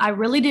Browns fans. I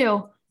really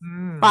do.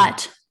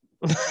 But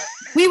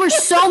we were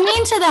so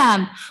mean to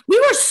them.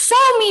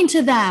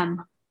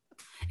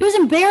 It was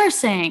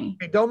embarrassing.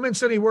 Hey, don't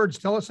mince any words.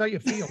 Tell us how you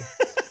feel.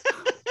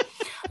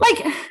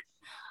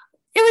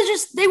 It was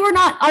just,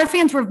 our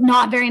fans were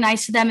not very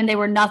nice to them, and they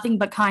were nothing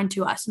but kind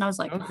to us. And I was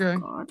like, okay. Oh,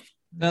 God.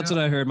 That's what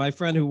I heard. My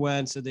friend who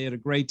went said they had a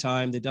great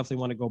time. They definitely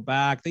want to go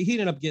back. He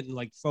ended up getting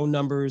like phone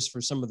numbers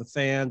for some of the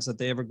fans that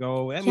they ever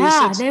go. I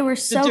mean, they were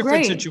so it's a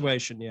different great.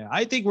 situation. Yeah.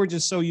 I think we're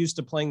just so used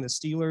to playing the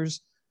Steelers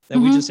that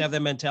we just have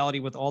that mentality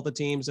with all the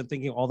teams and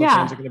thinking all the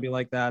fans are going to be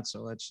like that.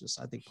 So that's just,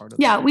 I think, part of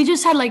it. We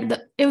just had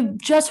it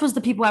just was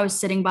the people I was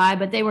sitting by,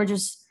 but they were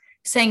just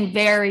saying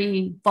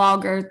very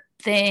vulgar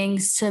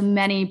things to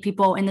many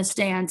people in the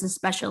stands,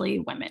 especially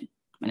women.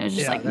 And it was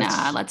just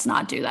nah, let's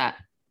not do that.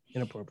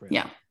 Inappropriate.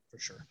 Yeah, for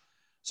sure.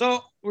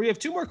 So we have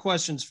two more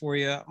questions for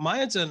you.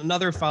 Mine's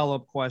another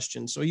follow-up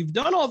question. So you've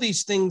done all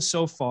these things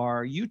so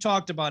far. You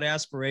talked about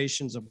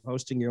aspirations of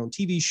hosting your own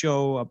TV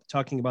show, of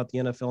talking about the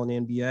NFL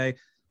and the NBA.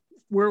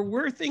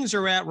 Where things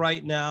are at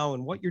right now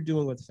and what you're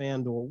doing with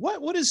FanDuel,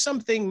 what is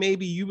something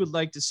maybe you would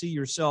like to see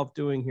yourself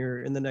doing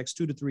here in the next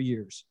 2 to 3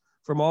 years?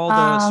 From all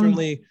the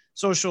certainly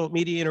social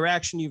media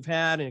interaction you've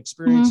had and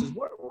experiences,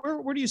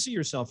 where do you see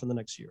yourself in the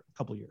next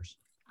couple of years?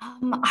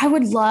 I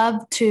would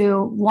love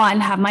to, one,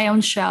 have my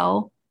own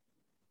show,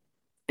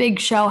 big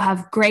show,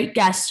 have great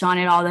guests on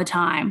it all the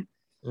time.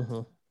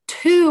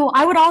 Two,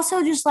 I would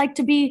also just like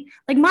to be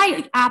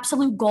my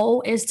absolute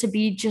goal is to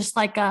be just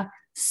like a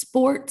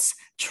sports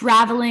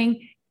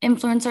traveling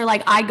influencer.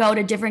 I go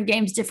to different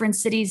games, different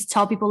cities,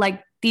 tell people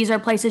these are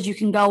places you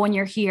can go when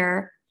you're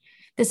here.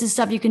 This is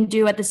stuff you can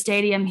do at the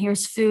stadium.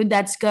 Here's food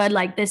that's good.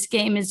 This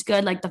game is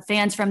good. The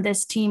fans from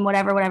this team,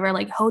 whatever,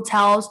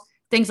 hotels,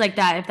 things like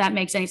that. If that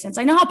makes any sense.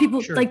 I know how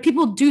people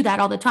people do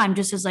that all the time,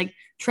 just as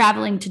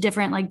traveling to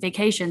different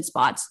vacation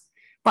spots,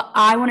 but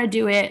I want to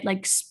do it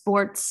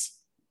sports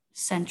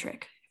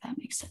centric, if that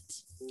makes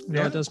sense.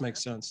 Yeah, it does make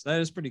sense. That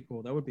is pretty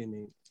cool. That would be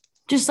neat.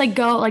 Just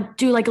go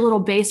do a little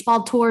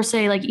baseball tour,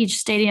 say each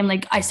stadium,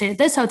 I stayed at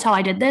this hotel,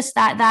 I did this,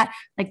 that,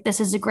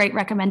 this is a great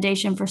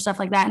recommendation for stuff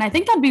like that. And I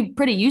think that'd be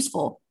pretty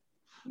useful.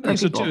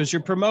 So too, as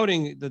you're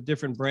promoting the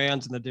different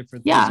brands and the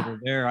different things that are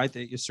there, I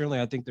think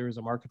there is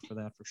a market for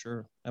that for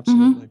sure.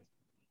 Absolutely.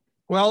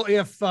 Well,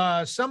 if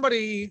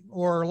somebody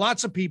or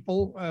lots of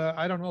people,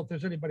 I don't know if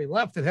there's anybody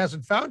left that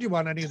hasn't found you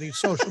on any of these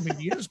social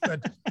medias,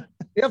 but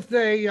if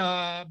they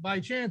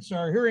by chance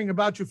are hearing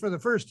about you for the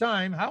first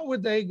time, how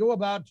would they go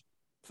about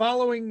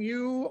following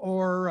you,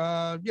 or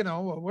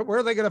where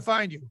are they going to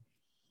find you?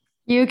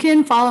 You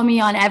can follow me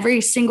on every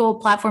single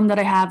platform that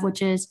I have,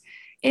 which is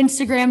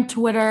Instagram,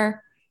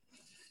 Twitter,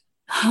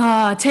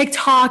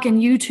 TikTok, and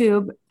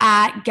YouTube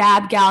at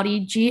Gab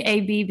Goudy,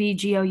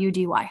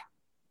 GABBGOUDY.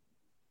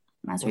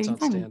 That's where you can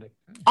find me.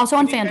 Also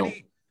on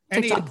FanDuel.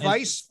 Any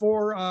advice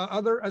for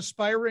other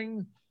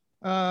aspiring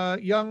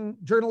young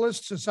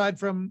journalists aside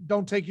from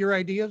don't take your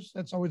ideas?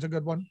 That's always a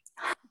good one.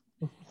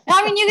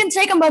 I mean, you can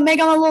take them, but make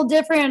them a little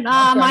different.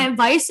 My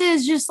advice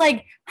is just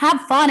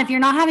have fun. If you're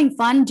not having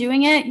fun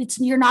doing it,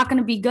 you're not going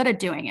to be good at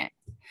doing it.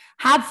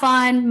 Have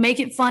fun,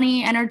 make it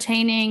funny,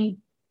 entertaining.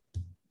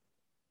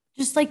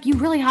 Just you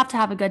really have to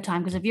have a good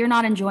time, because if you're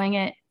not enjoying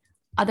it,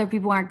 other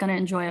people aren't going to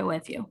enjoy it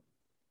with you.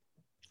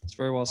 It's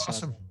very well said.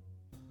 Awesome.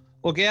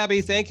 Well, Gabby,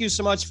 thank you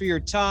so much for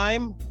your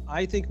time.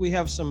 I think we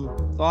have some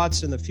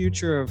thoughts in the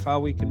future of how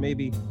we can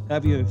maybe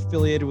have you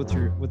affiliated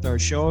with our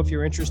show if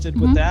you're interested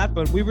with that.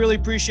 But we really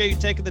appreciate you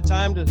taking the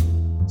time to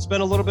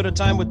spend a little bit of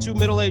time with two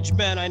middle-aged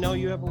men. I know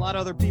you have a lot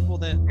of other people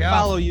that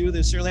follow you.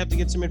 They certainly have to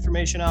get some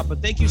information out.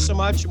 But thank you so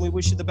much, and we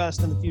wish you the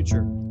best in the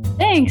future.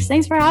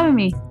 Thanks for having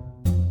me.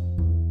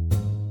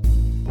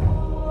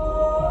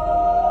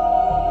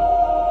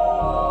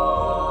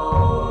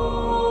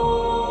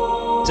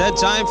 Is that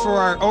time for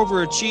our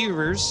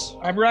overachievers?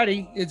 I'm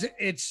ready.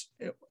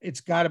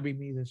 It's got to be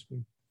me this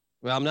week.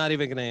 Well, I'm not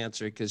even going to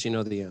answer it because you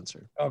know the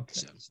answer. Okay.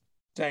 So.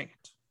 Dang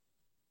it.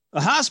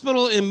 A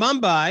hospital in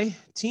Mumbai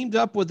teamed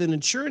up with an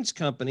insurance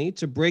company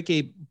to break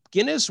a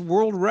Guinness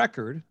World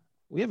Record.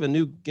 We have a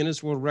new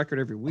Guinness World Record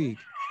every week.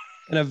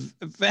 And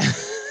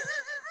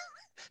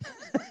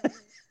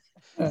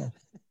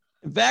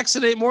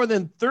vaccinate more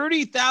than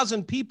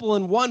 30,000 people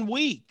in 1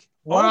 week.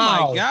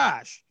 Wow. Oh my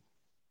gosh.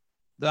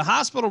 The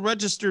hospital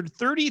registered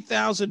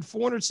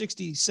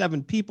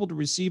 30,467 people to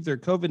receive their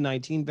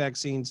COVID-19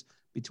 vaccines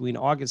between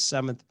August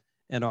 7th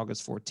and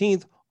August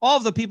 14th. All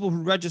of the people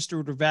who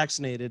registered were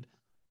vaccinated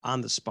on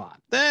the spot.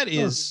 That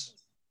is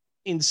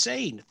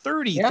insane.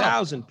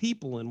 30,000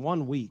 people in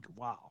 1 week.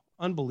 Wow.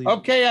 Unbelievable.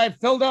 Okay, I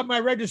filled out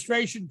my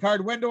registration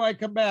card. When do I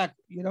come back?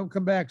 You don't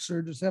come back,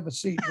 sir. Just have a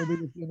seat. We'll be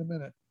with you in a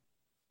minute.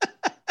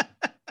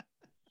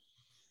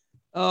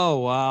 Oh,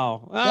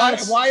 wow.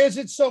 Why is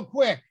it so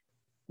quick?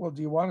 Well,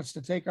 do you want us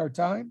to take our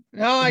time?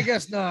 No, I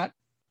guess not.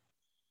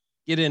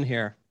 Get in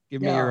here.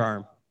 Give me your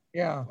arm.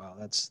 Yeah. Wow,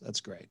 that's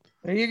great.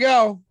 There you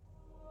go.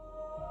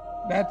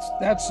 That's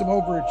some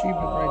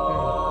overachievement right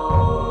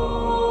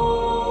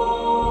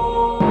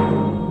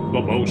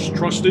The most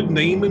trusted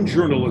name in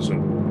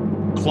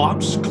journalism,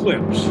 Klopp's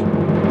Clips.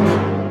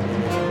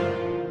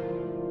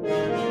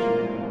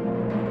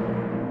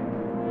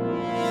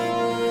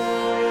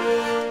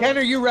 Ken,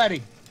 are you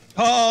ready?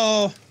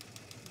 Oh,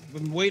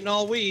 been waiting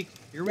all week.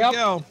 Here we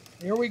go.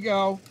 Here we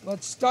go.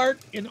 Let's start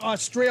in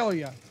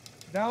Australia,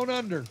 down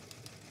under.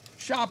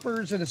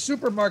 Shoppers in a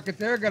supermarket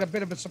there got a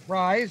bit of a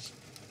surprise.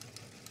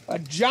 A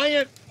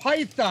giant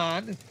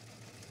python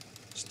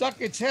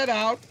stuck its head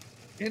out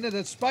into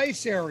the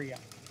spice area.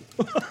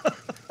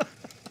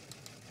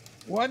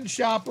 One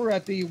shopper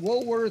at the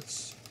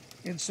Woolworths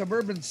in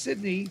suburban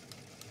Sydney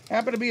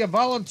happened to be a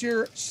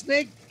volunteer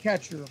snake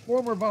catcher, a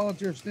former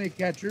volunteer snake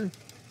catcher,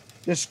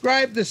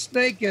 described the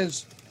snake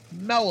as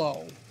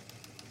mellow.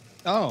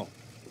 Oh.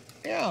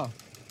 Yeah.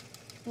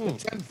 The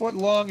 10-foot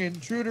long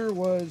intruder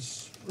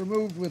was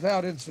removed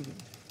without incident.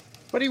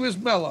 But he was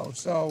mellow,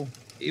 so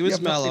he was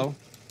mellow.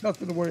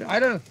 Nothing to worry. I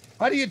don't know.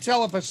 How do you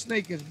tell if a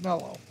snake is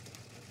mellow?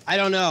 I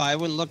don't know. I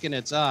wouldn't look in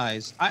its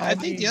eyes. I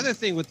think the other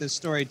thing with this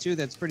story too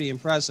that's pretty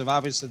impressive,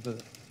 obviously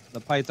the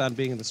python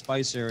being in the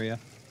spice area.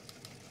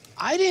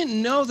 I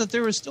didn't know that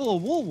there was still a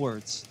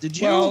Woolworths. Did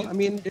you? Well, I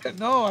mean,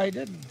 no, I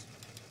didn't.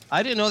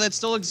 I didn't know that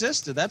still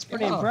existed. That's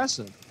pretty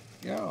impressive.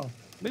 Yeah.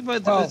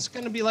 But it's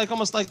going to be like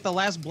almost like the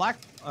last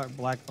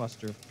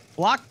Blockbuster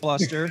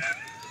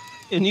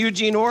in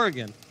Eugene,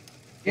 Oregon.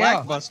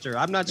 Blackbuster.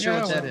 I'm not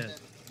sure what that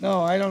is. No,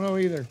 I don't know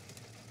either.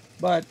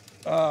 But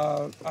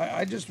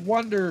I just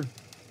wonder,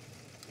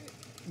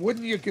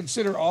 wouldn't you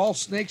consider all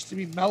snakes to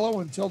be mellow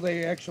until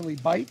they actually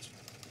bite?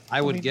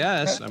 I would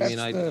guess.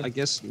 I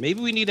guess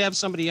maybe we need to have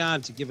somebody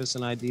on to give us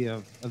an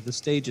idea of the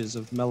stages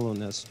of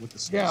mellowness with the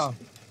snakes. Yeah.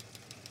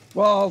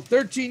 Well,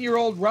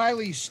 13-year-old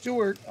Riley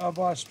Stewart of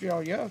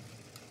Australia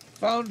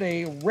found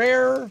a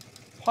rare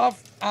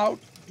puffed out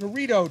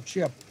Dorito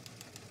chip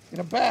in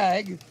a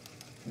bag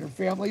in her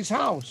family's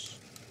house.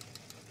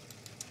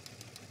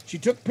 She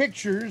took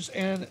pictures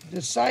and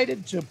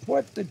decided to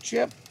put the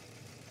chip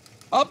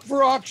up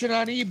for auction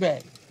on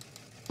eBay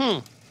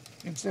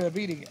instead of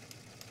eating it.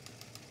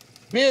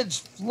 Bids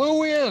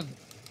flew in.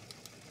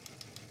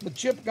 The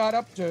chip got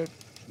up to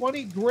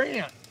 20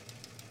 grand.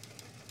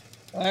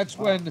 That's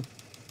when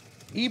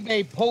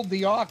eBay pulled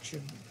the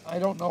auction. I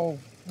don't know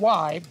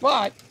why,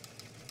 but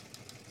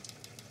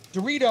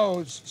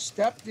Doritos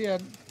stepped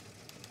in,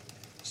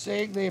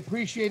 saying they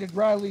appreciated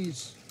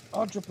Riley's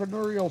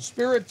entrepreneurial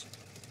spirit,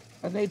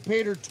 and they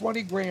paid her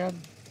 20 grand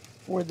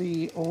for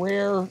the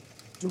rare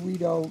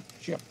Dorito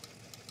chip.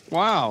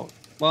 Wow.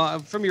 Well,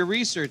 from your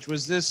research,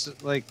 was this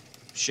like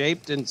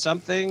shaped in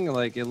something,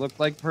 like it looked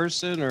like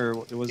person, or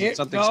was it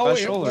something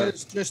special? No, it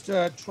was just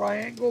a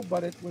triangle,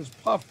 but it was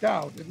puffed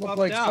out. It looked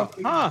like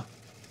something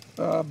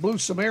blew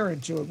some air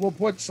into it. We'll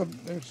put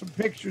there's some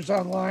pictures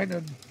online,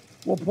 and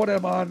we'll put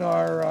them on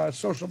our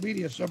social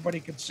media so everybody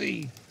can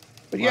see.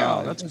 But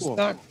wow, that's cool.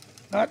 Not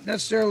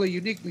necessarily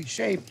uniquely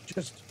shaped,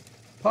 just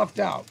puffed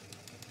out.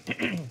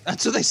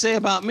 That's what they say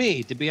about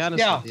me, to be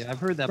honest with you. I've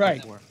heard that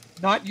before.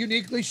 Not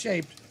uniquely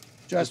shaped,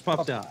 just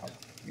puffed out.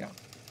 Yeah.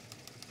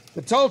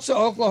 The Tulsa,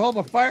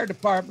 Oklahoma Fire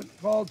Department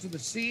called to the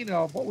scene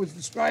of what was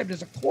described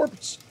as a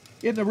corpse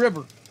in the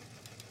river.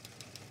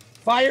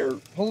 Fire,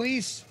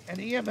 police, and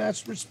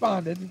EMS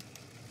responded.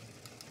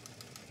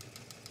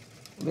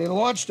 They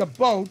launched a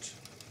boat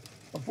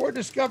before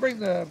discovering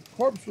the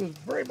corpse was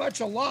very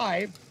much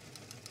alive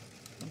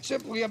and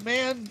simply a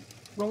man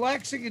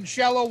relaxing in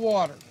shallow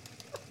water.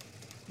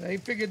 They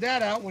figured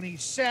that out when he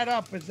sat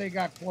up as they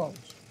got close.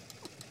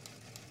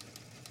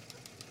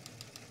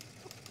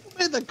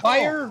 The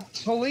fire,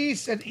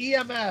 police, and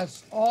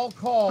EMS all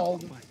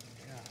called. Oh my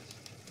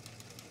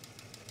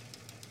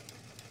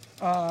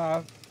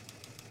gosh.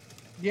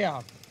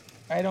 Yeah,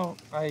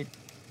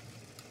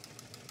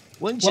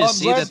 Wouldn't you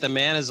see that the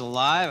man is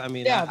alive? I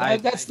mean, yeah,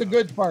 that's the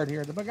good part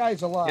here. The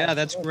guy's alive. Yeah,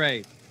 that's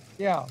great.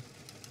 Yeah.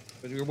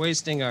 But we're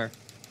wasting our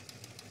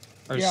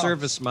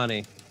service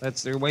money.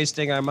 They're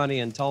wasting our money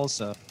in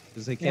Tulsa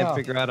because they can't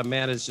figure out a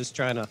man is just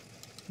trying to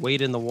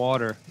wade in the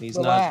water. He's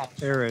not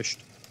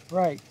perished.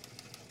 Right.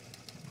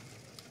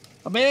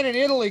 A man in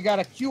Italy got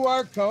a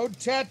QR code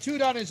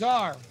tattooed on his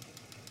arm.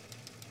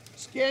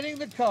 Scanning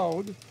the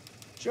code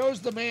shows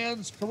the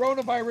man's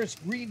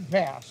coronavirus green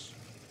pass.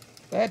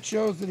 That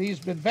shows that he's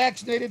been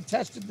vaccinated,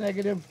 tested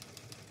negative,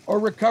 or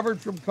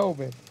recovered from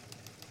COVID.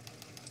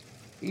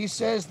 He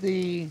says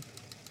this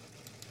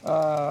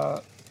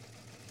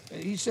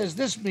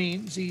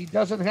means he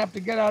doesn't have to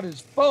get out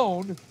his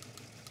phone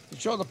to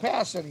show the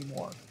pass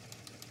anymore.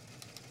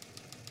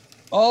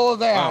 All of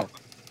that,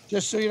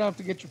 just so you don't have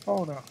to get your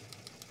phone out.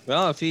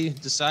 Well, if he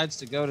decides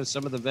to go to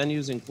some of the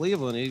venues in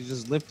Cleveland, he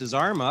just lift his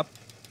arm up,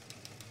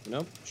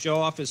 show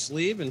off his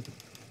sleeve and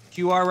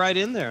QR right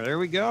in there. There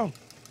we go.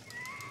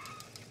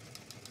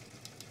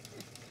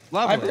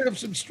 Lovely. I've heard of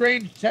some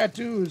strange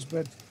tattoos,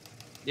 but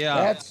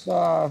yeah,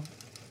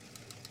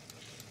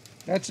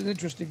 that's an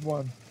interesting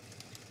one.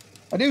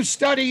 A new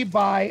study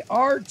by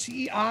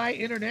RTI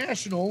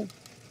International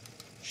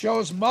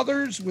shows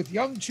mothers with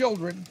young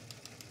children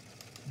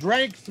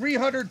drank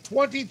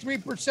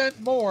 323%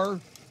 more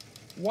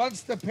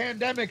once the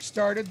pandemic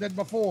started than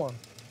before.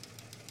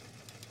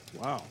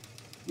 Wow.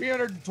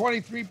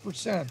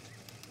 323%.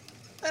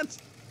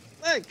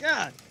 Thank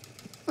God.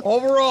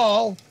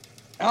 Overall,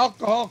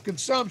 alcohol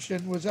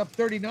consumption was up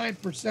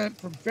 39%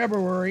 from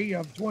February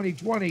of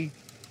 2020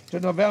 to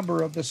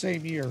November of the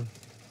same year.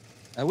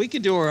 We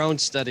could do our own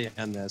study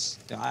on this.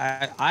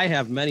 I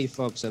have many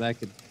folks that I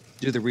could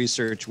do the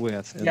research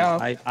with. And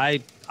Yeah.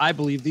 I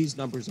believe these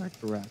numbers are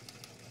correct.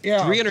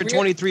 Yeah.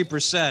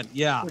 323%.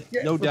 Yeah,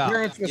 no for doubt.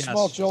 Parents with Yes.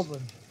 small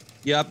children.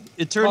 Yep.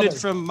 It turned it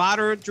Mothers. from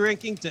moderate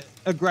drinking to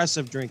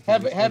aggressive drinking.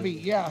 Heavy,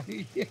 yeah.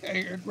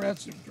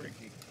 Aggressive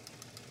drinking.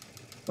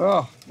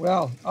 Oh,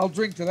 well, I'll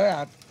drink to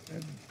that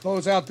and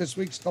close out this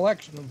week's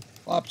collection of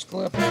Pop's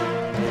Clip.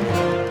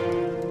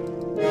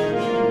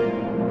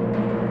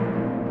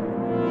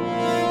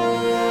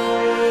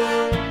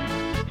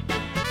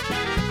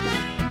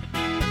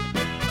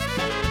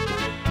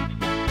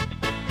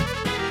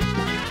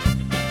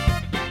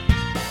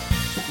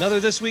 Another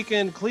This Week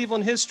in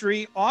Cleveland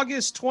history,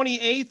 August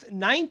 28th,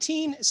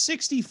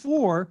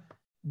 1964,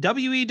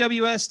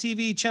 WEWS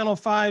TV Channel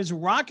 5's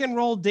rock and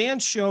roll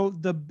dance show,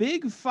 The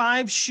Big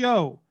Five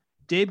Show,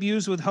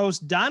 debuts with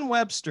host Don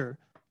Webster.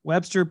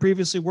 Webster,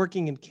 previously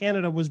working in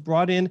Canada, was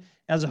brought in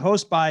as a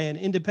host by an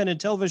independent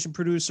television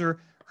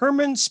producer,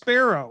 Herman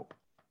Sparrow.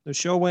 The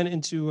show went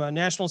into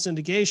national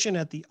syndication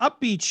at the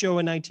Upbeat Show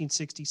in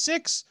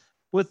 1966,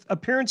 with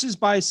appearances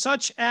by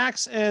such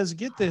acts as,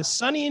 get this,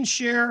 Sonny and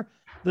Cher,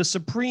 The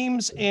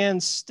Supremes, and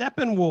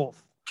Steppenwolf.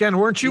 Ken,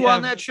 weren't you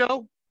on that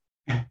show?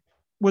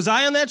 Was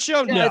I on that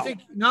show? Yeah, No. I think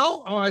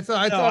no. Oh, I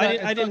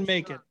didn't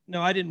make it.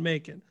 No, I didn't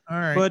make it. All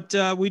right.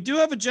 But we do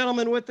have a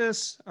gentleman with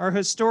us, our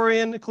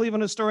historian,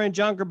 Cleveland historian,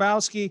 John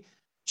Grabowski.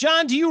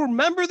 John, do you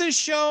remember this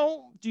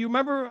show? Do you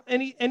remember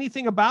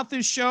anything about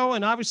this show?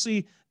 And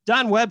obviously,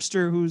 Don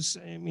Webster, who's,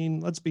 I mean,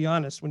 let's be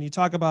honest, when you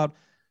talk about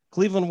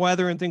Cleveland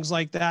weather and things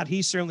like that,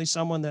 he's certainly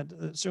someone that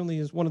certainly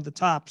is one of the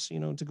tops,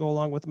 to go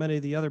along with many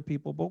of the other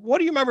people. But what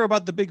do you remember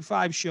about the Big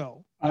Five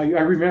show? I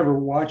remember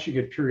watching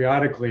it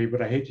periodically,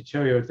 but I hate to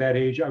tell you, at that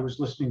age, I was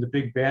listening to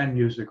big band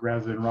music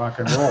rather than rock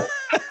and roll.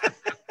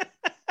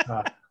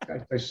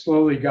 I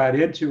slowly got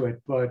into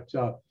it, but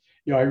I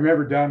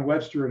remember Don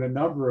Webster in a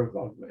number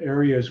of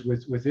areas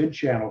within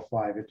Channel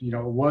 5.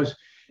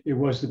 It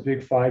was the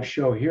Big Five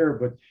show here,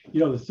 but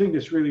the thing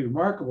that's really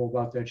remarkable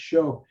about that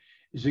show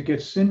is it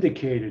gets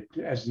syndicated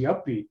as the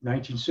Upbeat,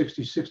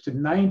 1966, to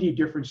 90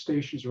 different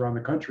stations around the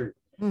country.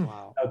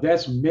 Wow. Now,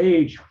 that's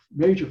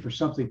major for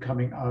something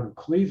coming out of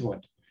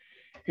Cleveland.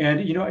 And,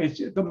 it's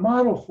the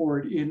model for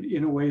it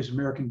in a way is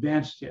American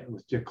Bandstand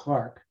with Dick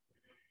Clark,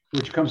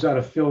 which comes out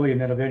of Philly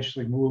and then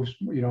eventually moves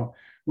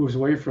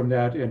away from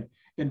that.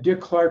 And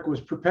Dick Clark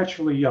was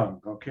perpetually young.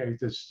 Okay.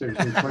 There's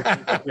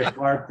Dick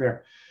Clark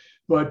there.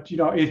 But,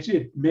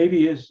 it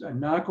maybe is a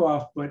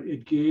knockoff, but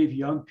it gave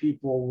young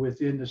people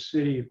within the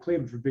city of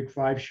Cleveland for Big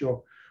Five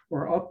show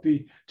or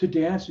Upbeat to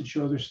dance and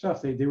show their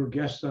stuff. They were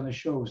guests on the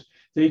shows.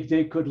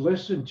 They could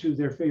listen to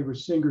their favorite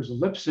singers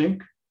lip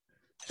sync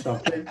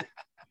something.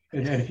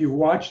 And then if you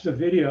watch the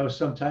video,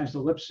 sometimes the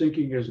lip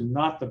syncing is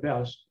not the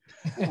best,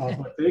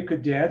 but they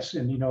could dance.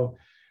 And,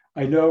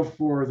 I know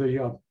for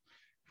the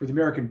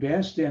American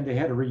Bandstand, they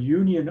had a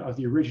reunion of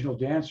the original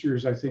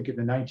dancers, I think in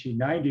the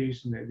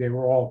 1990s, and they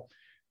were all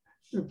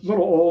a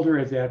little older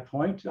at that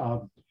point.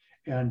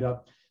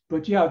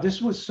 But yeah,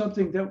 this was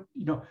something that,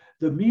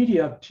 the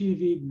media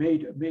TV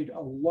made a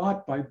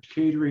lot by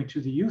catering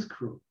to the youth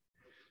crew.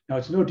 Now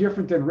it's no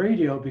different than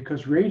radio,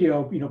 because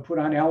radio, put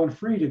on Alan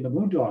Freed in the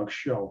Moondogs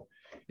show.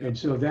 And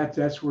so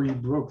that's where you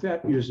broke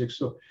that music.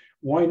 So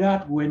why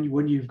not, when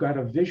you've got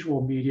a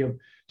visual medium,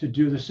 to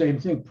do the same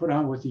thing, put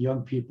on what the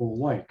young people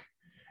like.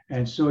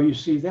 And so you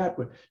see that,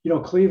 but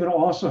Cleveland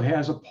also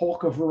has a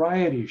polka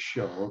variety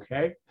show,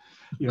 okay?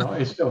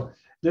 And so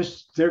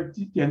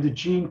and the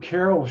Gene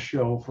Carroll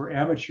show for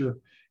amateur,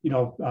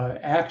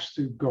 acts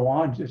to go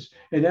on,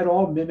 and that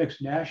all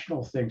mimics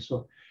national things.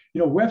 So,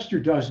 Webster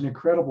does an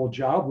incredible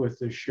job with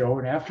this show.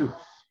 And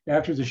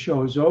after the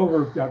show is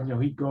over,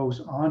 he goes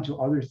on to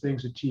other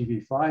things at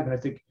TV5. And I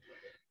think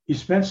he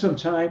spent some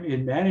time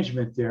in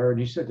management there. And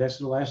he said that's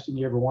the last thing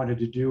he ever wanted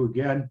to do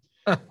again.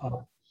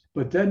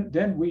 But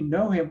then we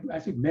know him. I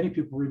think many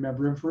people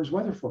remember him for his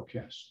weather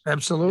forecasts.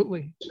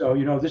 Absolutely. So,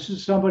 this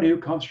is somebody who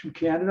comes from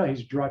Canada.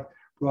 He's brought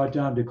brought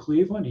down to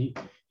Cleveland.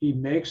 He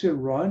makes it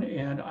run.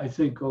 And I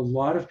think a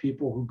lot of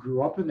people who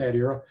grew up in that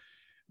era,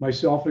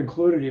 myself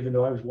included, even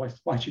though I was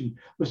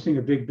listening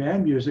to big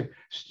band music,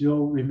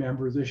 still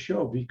remember the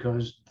show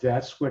because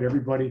that's what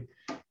everybody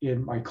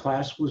in my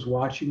class was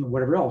watching and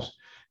whatever else.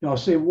 Now, I'll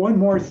say one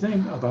more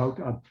thing about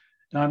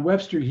Don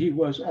Webster. He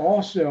was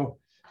also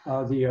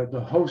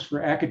the host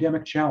for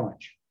Academic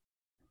Challenge.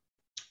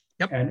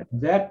 Yep. And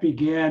that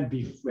began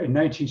in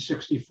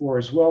 1964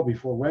 as well,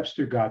 before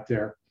Webster got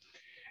there.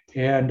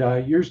 And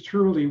yours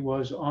truly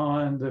was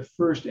on the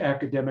first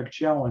Academic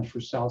Challenge for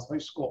South High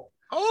School.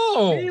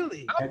 Oh,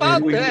 really? How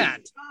about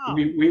that?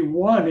 We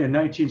won in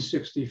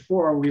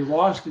 1964. We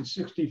lost in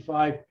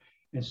 65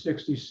 and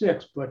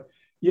 66. But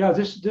yeah,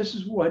 this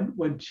is when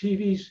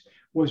TV's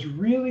was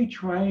really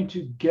trying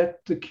to get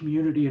the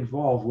community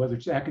involved, whether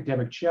it's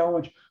Academic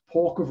Challenge,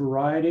 polka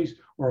varieties,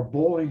 or a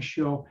bowling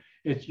show.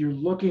 You're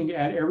looking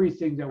at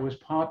everything that was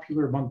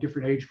popular among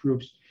different age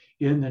groups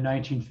in the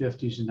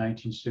 1950s and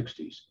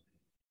 1960s.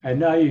 And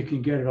now you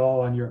can get it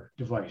all on your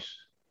device.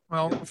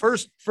 Well,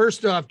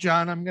 first off,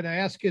 John, I'm going to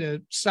ask you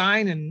to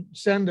sign and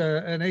send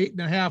an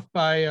 8.5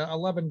 by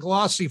 11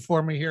 glossy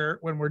for me here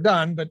when we're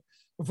done. But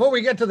before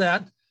we get to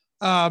that,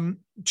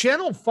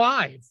 Channel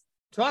 5,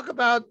 talk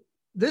about,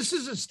 this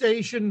is a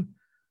station,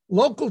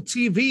 local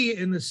TV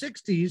in the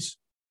 60s.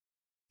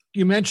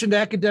 You mentioned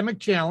Academic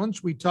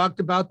Challenge. We talked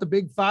about the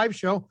Big Five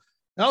show.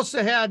 I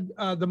also had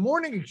the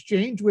Morning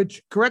Exchange,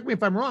 which, correct me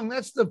if I'm wrong,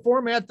 that's the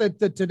format that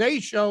the Today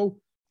Show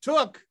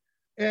took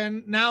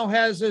and now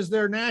has as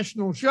their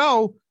national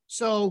show.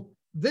 So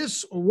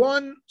this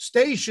one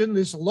station,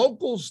 this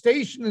local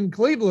station in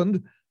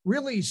Cleveland,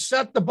 really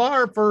set the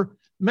bar for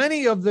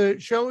many of the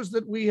shows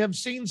that we have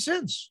seen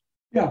since.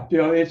 Yeah,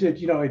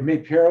 it may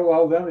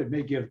parallel them, it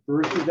may give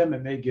birth to them,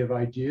 it may give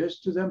ideas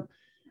to them.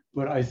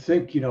 But I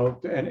think,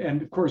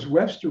 and of course,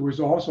 Webster was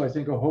also, I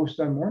think, a host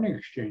on Morning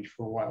Exchange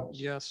for a while.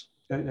 Yes.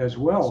 As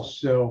well.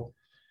 So,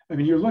 I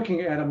mean, you're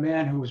looking at a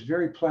man who was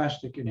very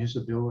plastic in his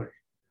ability,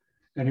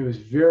 and he was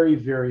very,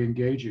 very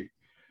engaging.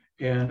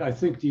 And I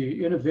think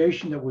the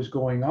innovation that was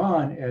going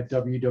on at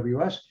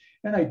WWS,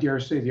 and I dare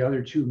say the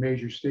other two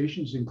major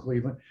stations in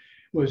Cleveland,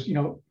 was,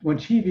 when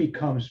TV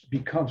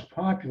becomes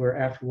popular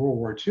after World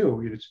War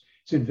II, it's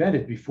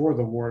invented before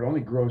the war, it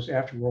only grows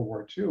after World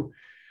War II.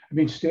 I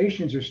mean,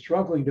 stations are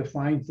struggling to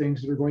find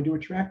things that are going to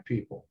attract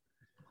people.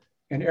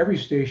 And every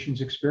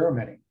station's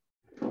experimenting,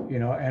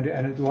 and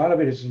a lot of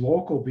it is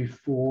local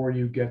before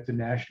you get the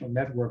national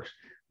networks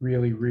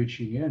really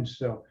reaching in.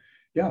 So,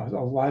 yeah, a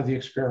lot of the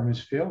experiments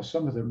fail.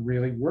 Some of them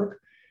really work.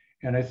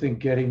 And I think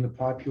getting the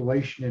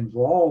population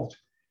involved,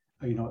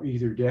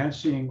 either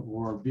dancing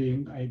or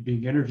being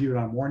interviewed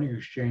on Morning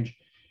Exchange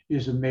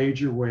is a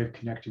major way of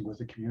connecting with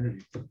the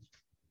community.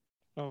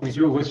 We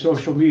do it with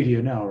social media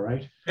now,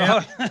 right?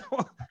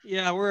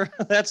 Yeah,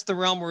 that's the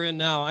realm we're in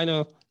now. I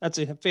know that's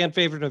a fan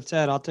favorite of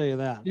Ted. I'll tell you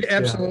that. Yeah,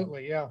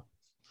 absolutely. Yeah.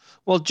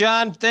 Well,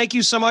 John, thank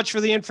you so much for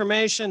the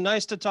information.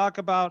 Nice to talk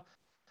about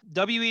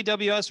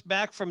WEWS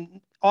back from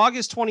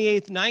August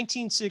 28th,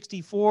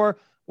 1964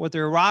 with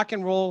their rock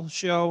and roll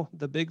show,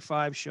 The Big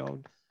Five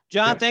Show.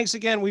 John, thanks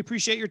again. We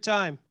appreciate your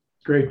time.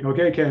 Great.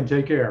 Okay, Ken,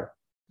 take care.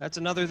 That's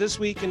another This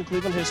Week in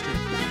Cleveland History.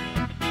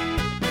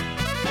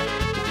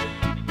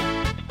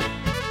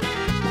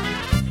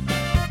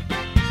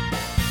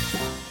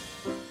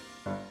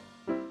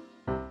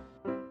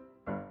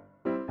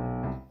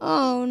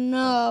 Oh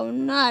no,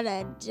 not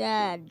a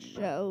dad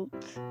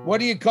joke. What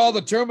do you call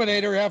the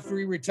Terminator after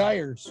he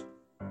retires?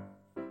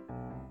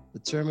 The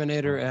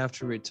Terminator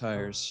after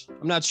retires.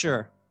 I'm not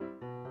sure.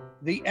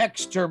 The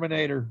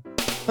X-Terminator.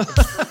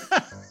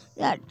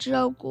 That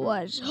joke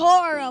was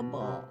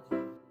horrible.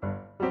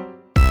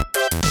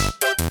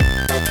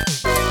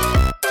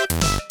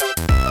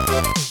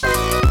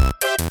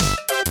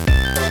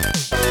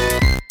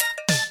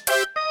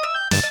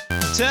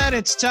 Ted,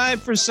 it's time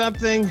for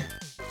something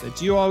that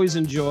you always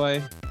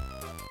enjoy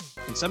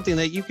and something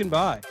that you can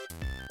buy.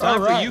 Time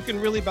for you can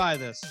really buy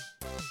this.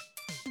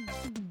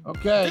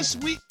 Okay.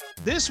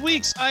 This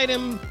week's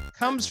item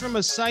comes from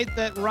a site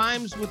that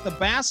rhymes with the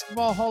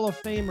Basketball Hall of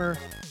Famer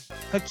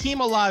Hakeem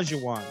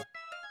Olajuwon.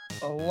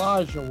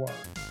 Olajuwon.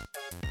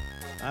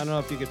 I don't know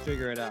if you could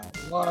figure it out.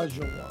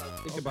 Olajuwon.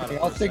 Think about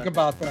it. I'll think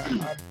about that.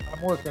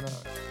 I'm working on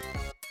it.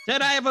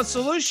 Ted, I have a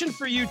solution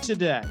for you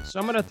today. So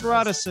I'm going to throw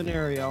out a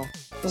scenario.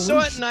 So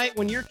at night,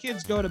 when your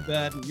kids go to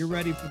bed and you're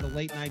ready for the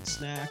late night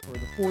snack or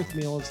the fourth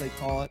meal, as they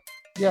call it,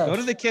 go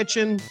to the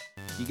kitchen,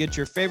 you get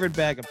your favorite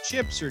bag of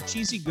chips or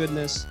cheesy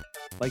goodness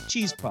like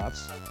cheese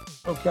puffs.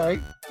 Okay.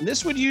 And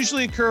this would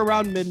usually occur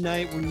around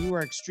midnight when you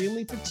are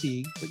extremely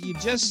fatigued, but you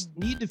just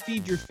need to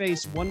feed your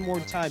face one more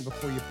time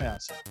before you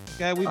pass it.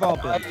 Okay, we've all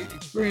been. I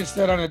experience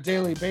that on a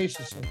daily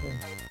basis, I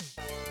think.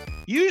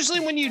 Usually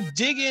when you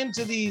dig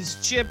into these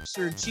chips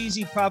or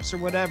cheesy puffs or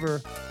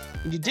whatever,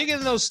 when you dig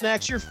into those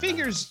snacks, your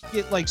fingers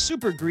get like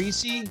super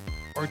greasy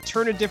or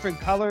turn a different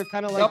color,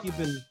 kind of like you've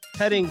been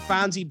petting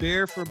Fonzie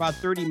Bear for about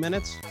 30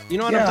 minutes. You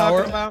know what I'm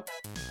talking about?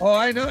 Oh,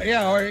 I know.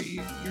 Yeah, or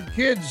your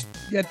kids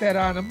get that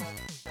on them,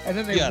 and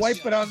then they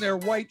wipe it on their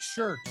white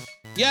shirt.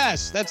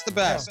 Yes, that's the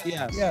best.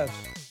 Yes. Yes.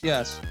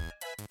 Yes.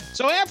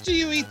 So after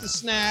you eat the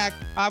snack,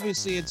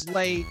 obviously it's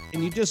late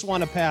and you just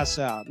want to pass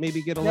out.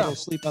 Maybe get a little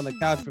sleep on the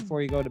couch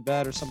before you go to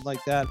bed or something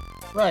like that.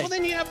 Right. Well,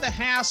 then you have the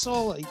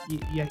hassle.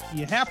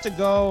 You have to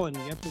go and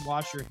you have to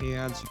wash your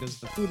hands because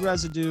the food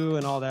residue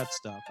and all that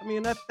stuff. I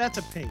mean, that's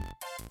a pain.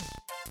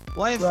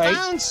 Well, I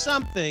found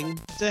something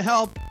to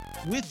help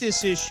with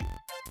this issue.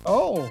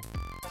 Oh.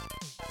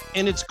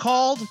 And it's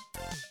called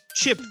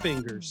Chip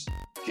Fingers.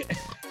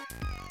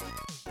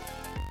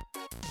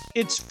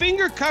 It's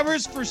finger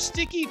covers for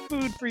sticky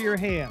food for your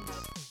hands.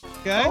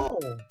 Okay? Oh,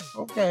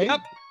 okay.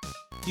 Yep.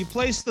 You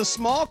place the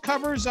small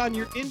covers on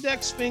your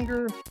index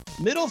finger,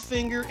 middle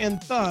finger,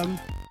 and thumb,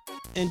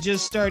 and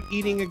just start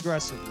eating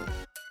aggressively.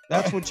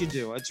 That's what you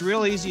do. It's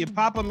real easy. You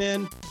pop them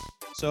in.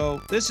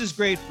 So this is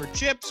great for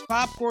chips,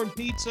 popcorn,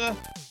 pizza,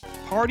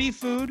 party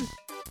food,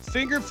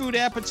 finger food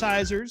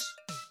appetizers.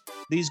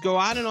 These go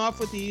on and off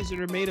with ease and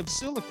are made of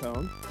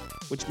silicone,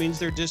 which means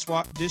they're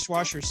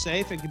dishwasher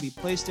safe and can be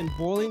placed in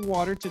boiling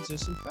water to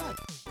disinfect.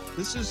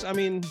 This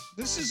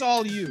is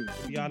all you,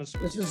 to be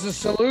honest with you. This is a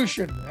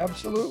solution.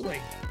 Absolutely.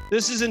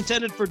 This is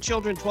intended for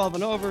children 12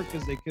 and over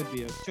because they could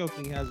be a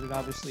choking hazard,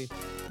 obviously.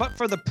 But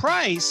for the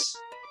price,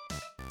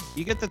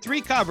 you get the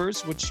 3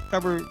 covers, which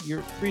cover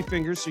your 3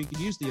 fingers so you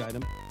can use the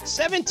item.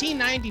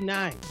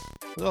 $17.99.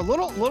 A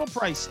little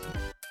pricey.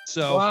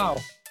 So wow.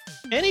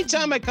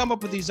 Anytime I come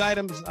up with these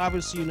items,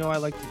 obviously, you know, I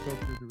like to go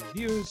through the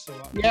reviews. So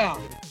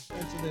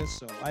into this,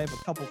 so I have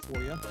a couple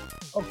for you.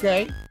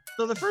 Okay.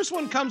 So the first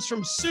one comes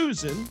from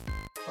Susan.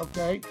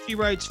 Okay. She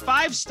writes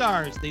 5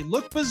 stars. They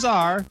look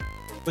bizarre,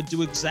 but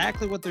do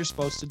exactly what they're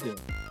supposed to do.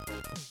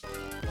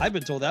 I've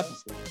been told that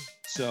before.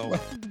 So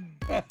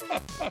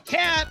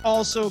Kat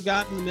also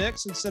got in the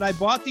mix and said, I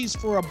bought these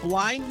for a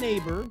blind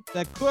neighbor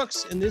that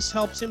cooks, and this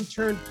helps him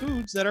turn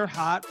foods that are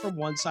hot from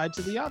one side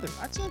to the other.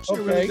 That's actually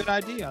a really good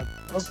idea.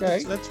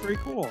 That's very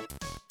cool.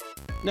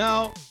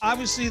 Now,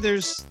 obviously,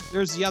 there's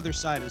the other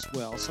side as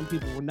well. Some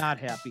people were not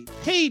happy.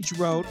 Paige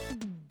wrote,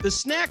 the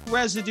snack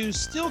residue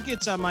still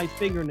gets on my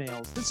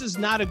fingernails. This is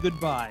not a good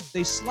buy.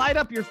 They slide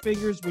up your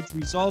fingers, which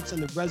results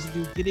in the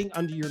residue getting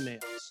under your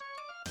nails.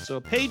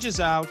 So Paige is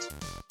out.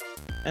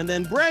 And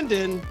then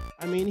Brendan,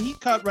 I mean, he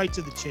cut right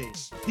to the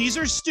chase. These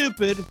are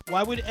stupid.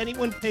 Why would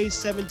anyone pay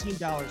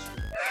 $17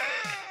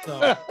 for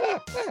them?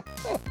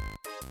 So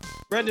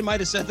Brendan might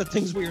have said the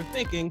things we were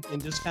thinking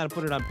and just kind of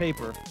put it on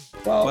paper.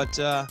 Well,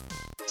 but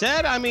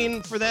Ted, I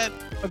mean, for that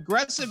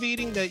aggressive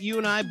eating that you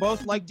and I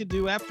both like to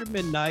do after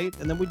midnight,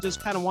 and then we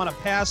just kind of want to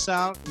pass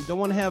out and don't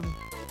want to have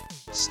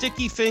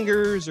sticky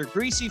fingers or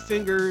greasy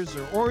fingers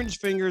or orange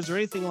fingers or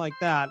anything like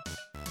that,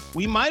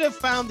 we might have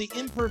found the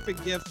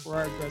imperfect gift for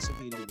our aggressive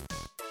eating.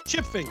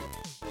 Chip fingers.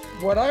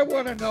 What I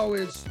want to know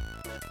is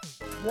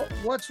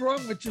what's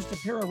wrong with just a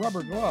pair of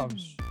rubber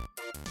gloves?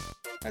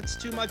 That's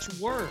too much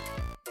work.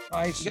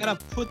 I see. You got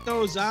to put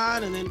those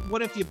on, and then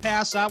what if you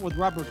pass out with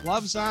rubber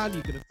gloves on?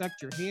 You could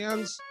affect your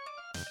hands.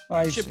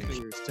 Chip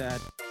fingers,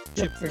 Ted.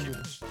 Chip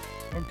fingers.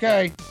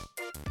 Okay.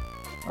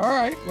 All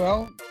right.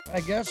 Well, I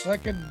guess I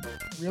can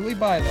really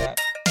buy that.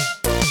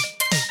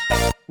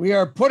 We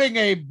are putting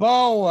a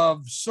bow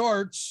of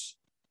sorts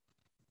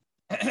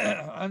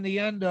on the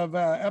end of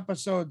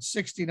episode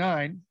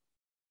 69.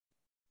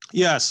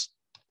 Yes.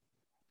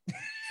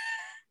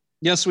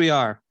 Yes, we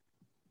are.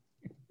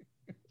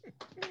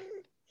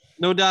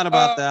 No doubt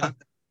about that.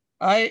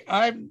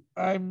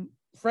 I'm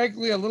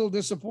frankly a little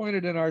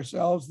disappointed in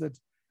ourselves that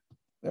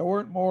there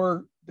weren't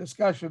more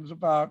discussions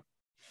about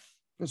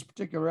this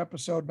particular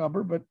episode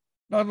number, but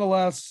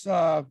nonetheless,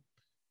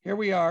 here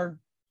we are.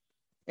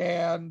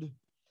 And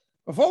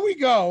before we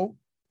go,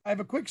 I have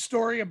a quick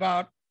story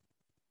about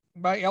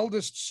my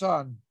eldest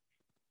son.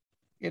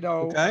 You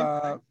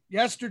know,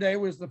 yesterday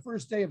was the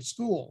first day of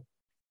school,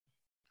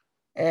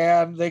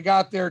 and they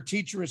got their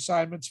teacher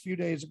assignments a few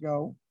days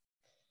ago.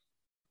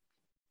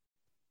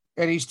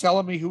 And he's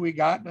telling me who he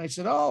got. And I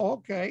said, oh,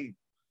 okay.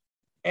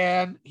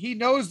 And he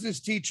knows this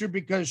teacher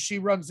because she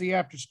runs the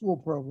after school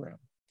program.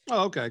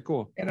 Oh, okay,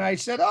 cool. And I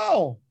said,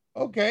 oh,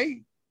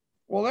 okay.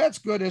 Well, that's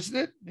good, isn't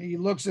it? And he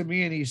looks at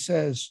me and he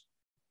says,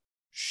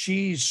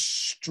 she's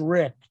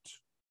strict.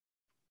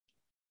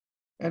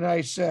 And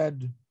I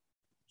said,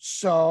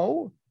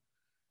 so?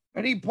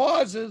 And he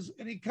pauses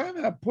and he kind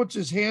of puts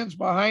his hands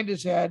behind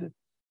his head.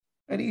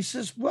 And he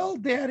says, well,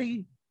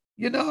 Daddy,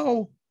 you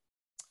know,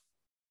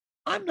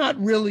 I'm not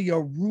really a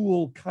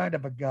rule kind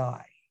of a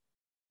guy.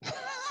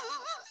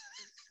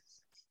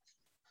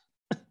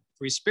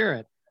 Free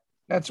spirit.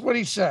 That's what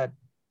he said.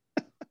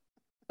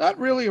 Not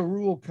really a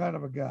rule kind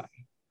of a guy.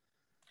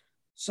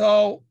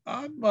 So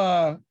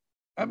I'm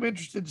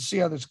interested to see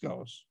how this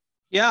goes.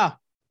 Yeah.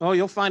 Oh,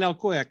 you'll find out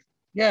quick.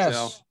 Yes.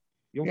 So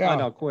you'll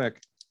find out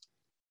quick.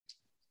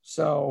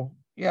 So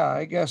yeah,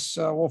 I guess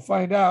we'll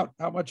find out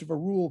how much of a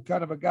rule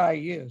kind of a guy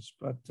he is.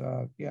 But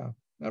yeah,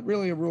 not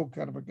really a rule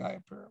kind of a guy,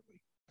 apparently.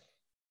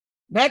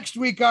 Next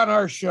week on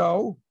our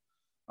show,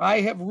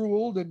 I have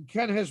ruled and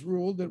Ken has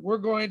ruled that we're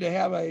going to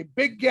have a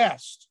big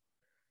guest,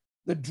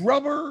 the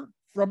drummer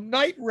from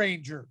Night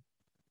Ranger,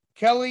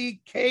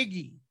 Kelly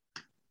Kagi.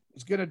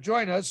 is going to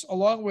join us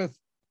along with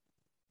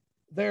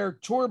their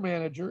tour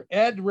manager,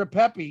 Ed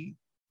Repepe,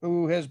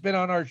 who has been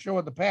on our show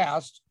in the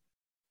past.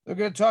 They're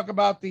going to talk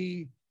about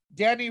the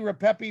Danny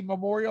Repepe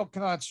Memorial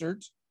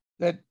Concert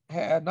that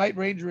Night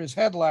Ranger is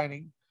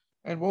headlining.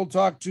 And we'll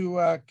talk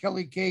to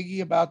Kelly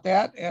Kagi about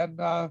that and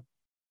a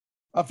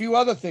few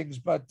other things,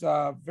 but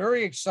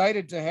very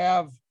excited to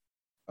have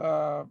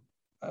a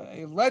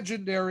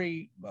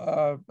legendary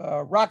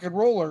rock and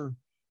roller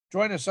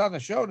join us on the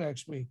show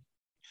next week.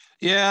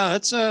 Yeah,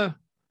 that's a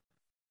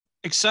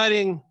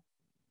exciting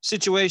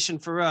situation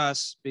for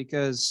us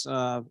because,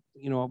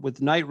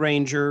 with Night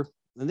Ranger,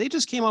 and they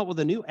just came out with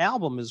a new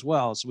album as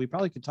well. So we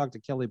probably could talk to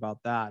Kelly about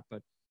that,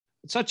 but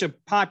it's such a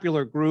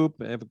popular group.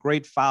 They have a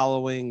great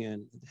following,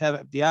 and if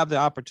you have the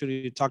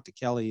opportunity to talk to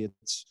Kelly,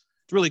 it's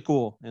really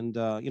cool. And,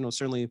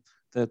 certainly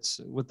that's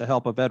with the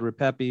help of Ed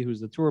Repepe,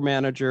 who's the tour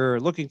manager.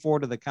 Looking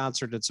forward to the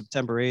concert at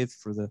September 8th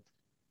for the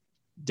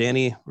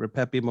Danny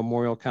Repepe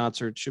Memorial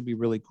Concert. Should be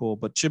really cool,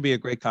 but should be a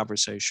great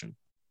conversation.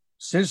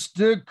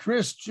 Sister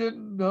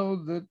Christian, know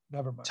that,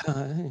 never mind.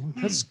 Time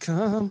has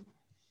come.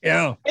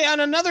 Yeah. Hey, on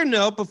another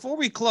note, before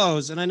we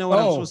close, and I know what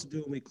I'm supposed to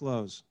do when we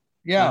close.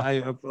 Yeah.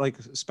 I like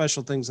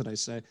special things that I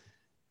say.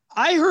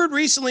 I heard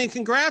recently,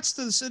 congrats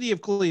to the city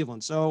of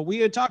Cleveland. So we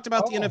had talked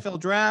about the NFL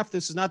draft.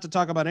 This is not to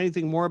talk about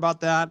anything more about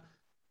that.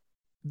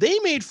 They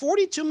made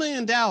 $42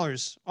 million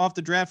off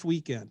the draft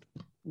weekend.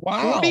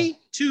 Wow.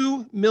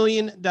 $42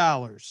 million.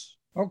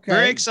 Okay.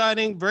 Very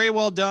exciting. Very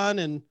well done.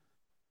 And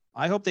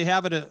I hope they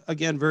have it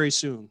again very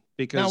soon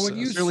because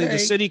certainly the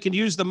city can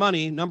use the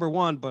money, number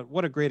one, but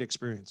what a great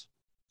experience.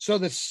 So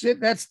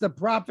that's the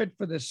profit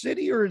for the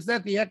city, or is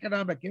that the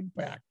economic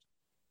impact?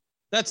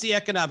 That's the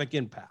economic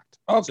impact.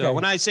 Okay. So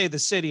when I say the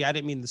city, I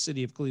didn't mean the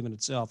city of Cleveland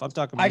itself. I'm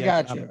talking about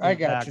I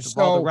got you.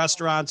 So all the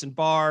restaurants and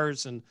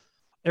bars and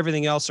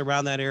everything else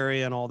around that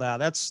area and all that.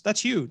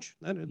 That's huge.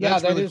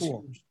 That's really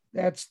cool.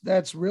 Huge.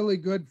 That's really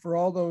good for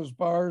all those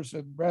bars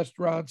and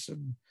restaurants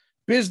and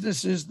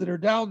businesses that are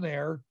down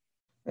there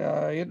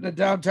in the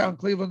downtown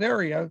Cleveland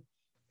area.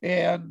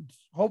 And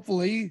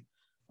hopefully,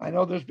 I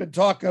know there's been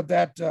talk of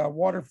that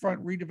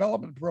waterfront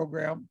redevelopment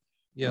program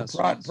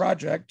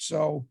project.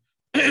 So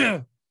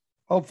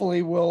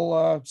hopefully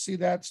we'll see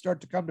that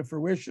start to come to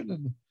fruition.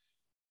 And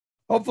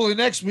hopefully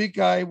next week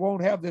I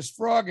won't have this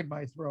frog in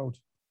my throat.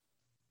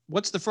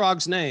 What's the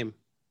frog's name?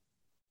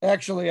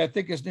 Actually, I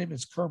think his name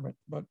is Kermit,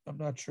 but I'm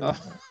not sure. All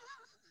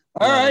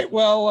right.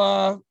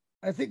 Well,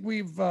 I think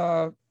we've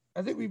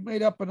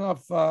made up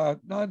enough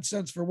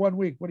nonsense for 1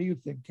 week. What do you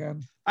think,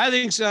 Ken? I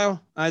think so.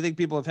 I think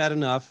people have had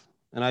enough.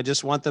 And I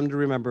just want them to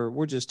remember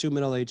we're just two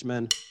middle-aged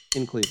men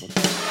in Cleveland.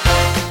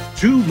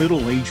 Two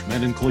Middle-Aged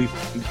Men in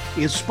Cleveland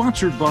is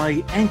sponsored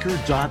by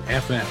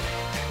Anchor.fm.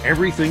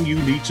 Everything you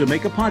need to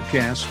make a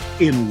podcast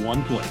in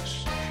one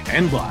place.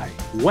 And by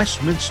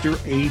Westminster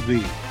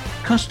AV.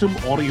 Custom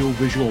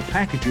audio-visual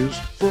packages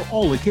for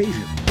all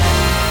occasions.